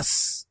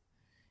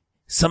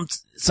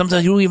 sometimes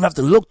you don't even have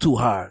to look too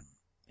hard,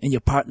 and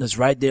your partner's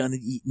right there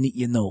underneath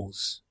your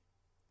nose.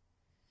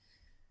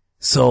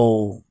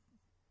 So,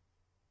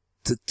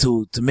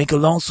 to make a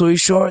long story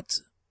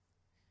short,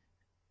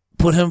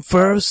 put him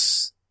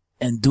first,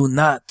 and do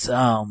not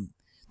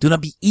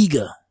be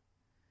eager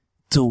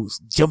to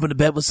jump into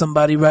bed with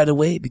somebody right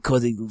away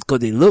because they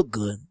look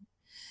good,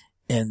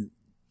 and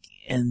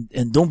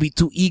don't be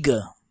too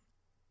eager.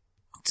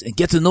 And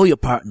get to know your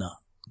partner.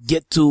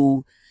 Get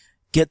to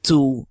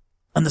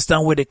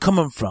understand where they're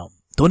coming from.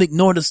 Don't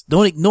ignore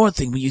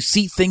things. When you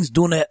see things,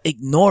 do not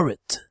ignore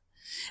it.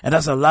 And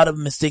that's a lot of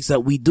mistakes that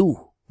we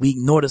do. We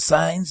ignore the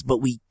signs, but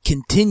we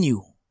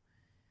continue.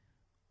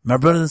 My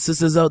brothers and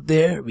sisters out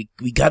there, we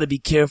gotta be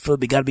careful.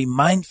 We gotta be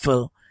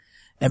mindful.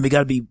 And we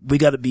gotta be,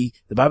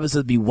 the Bible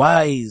says be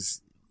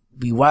wise.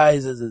 Be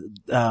wise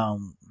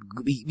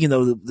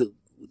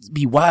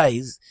be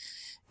wise.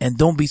 And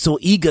don't be so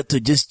eager to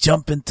just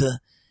jump into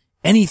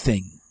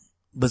anything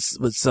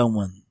with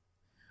someone.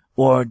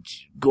 Or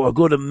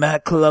go to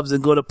mad clubs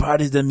and go to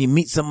parties. Then you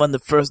meet someone the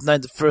first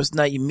night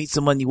you meet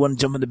someone, you want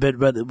to jump in the bed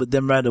with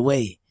them right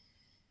away.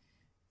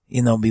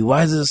 Be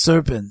wise as a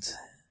serpent.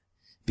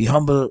 Be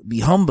humble,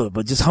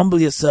 but just humble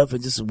yourself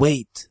and just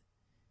wait.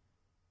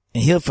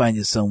 And he'll find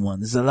you someone.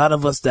 There's a lot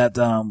of us that,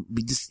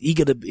 we just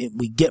eager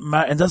we get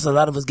married, and that's a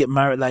lot of us get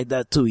married like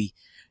that too. We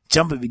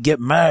get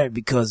married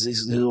because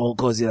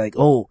you're like,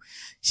 oh,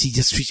 she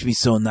just treats me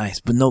so nice.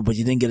 But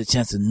you didn't get a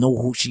chance to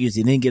know who she is.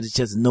 You didn't get a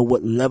chance to know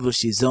what level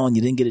she's on.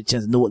 You didn't get a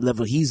chance to know what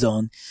level he's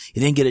on.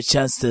 You didn't get a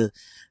chance to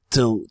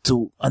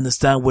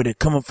understand where they're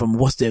coming from,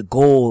 what's their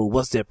goal,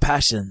 what's their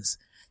passions.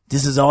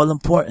 This is all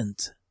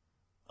important.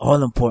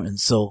 All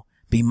important. So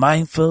be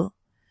mindful.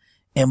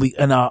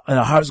 And our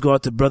hearts go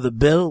out to Brother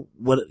Bill,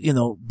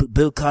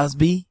 Bill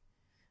Cosby.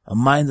 A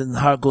mind and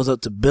heart goes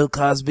out to Bill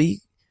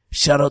Cosby.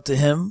 Shout out to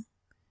him,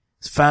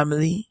 his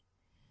family.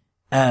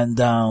 And,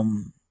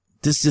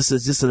 this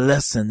is just a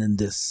lesson in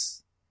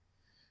this.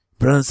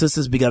 Brothers and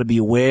sisters, we gotta be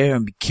aware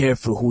and be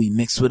careful who we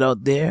mix with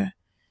out there.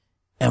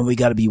 And we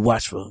gotta be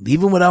watchful.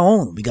 Even with our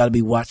own, we gotta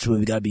be watchful.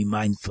 We gotta be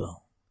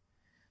mindful.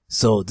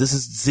 So this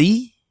is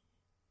Z.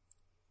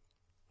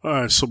 All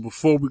right. So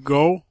before we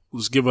go,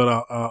 let's give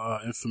out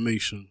our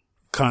information.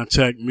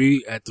 Contact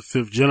me at the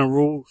Fifth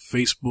General,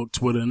 Facebook,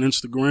 Twitter, and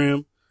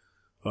Instagram.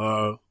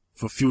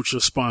 For future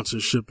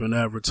sponsorship and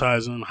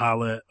advertising,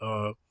 holla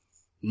at,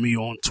 me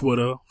on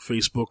Twitter,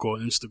 Facebook, or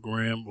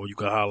Instagram, or you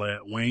can holla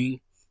at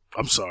Wayne.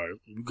 I'm sorry.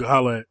 You can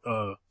holla at,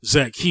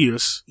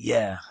 Zacchaeus.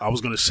 Yeah. I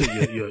was going to say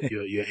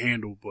your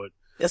handle, but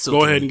That's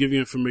go okay. ahead and give you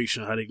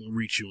information how they can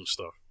reach you and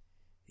stuff.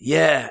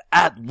 Yeah.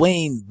 At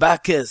Wayne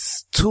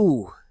Bacchus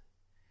 2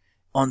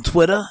 on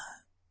Twitter.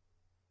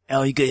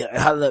 And you can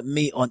holla at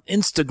me on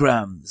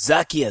Instagram,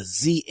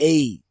 Zacchaeus,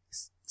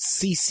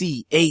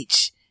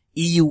 ZACCHEUS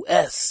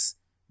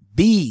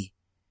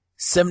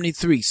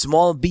B73,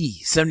 small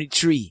b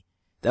 73.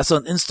 That's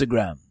on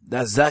Instagram.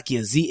 That's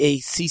Zacchaeus,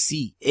 ZACCHEUS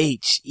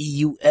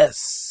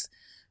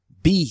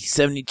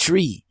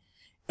B73.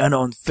 And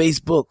on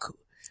Facebook,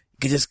 you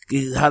can just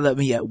holler at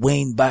me at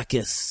Wayne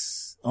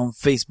Bacchus on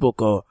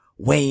Facebook, or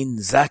Wayne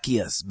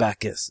Zacchaeus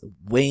Bacchus.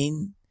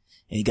 Wayne,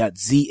 and you got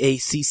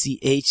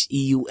ZACCHEUS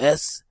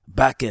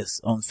Bacchus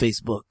on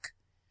Facebook.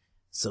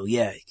 So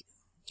yeah.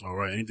 All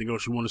right. Anything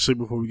else you want to say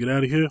before we get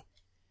out of here?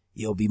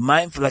 Yo, be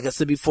mindful. Like I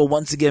said before,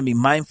 once again, be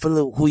mindful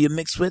of who you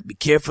mix with. Be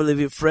careful of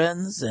your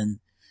friends, and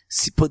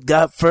put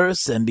God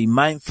first, and be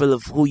mindful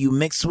of who you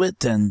mix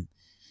with. And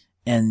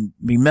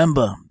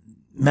remember,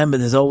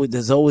 there's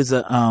always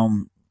a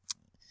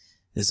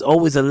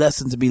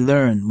lesson to be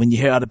learned when you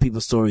hear other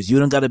people's stories. You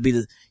don't gotta be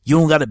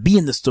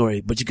in the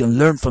story, but you can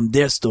learn from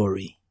their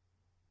story.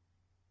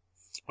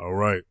 All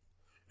right.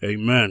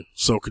 Amen.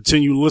 So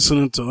continue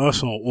listening to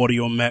us on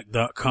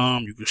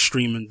audiomac.com. You can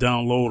stream and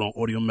download on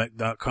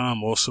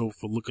audiomac.com. Also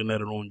for looking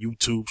at it on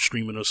YouTube,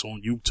 streaming us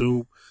on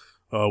YouTube.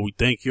 We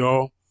thank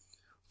y'all.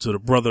 To the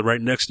brother right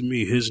next to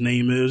me, his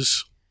name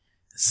is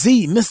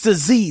Z, Mr.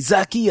 Z,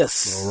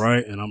 Zacchaeus. All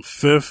right. And I'm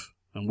Fifth,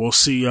 and we'll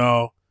see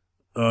y'all,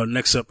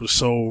 next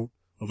episode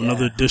of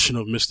another edition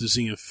of Mr.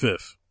 Z and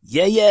Fifth.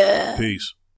 Yeah. Peace.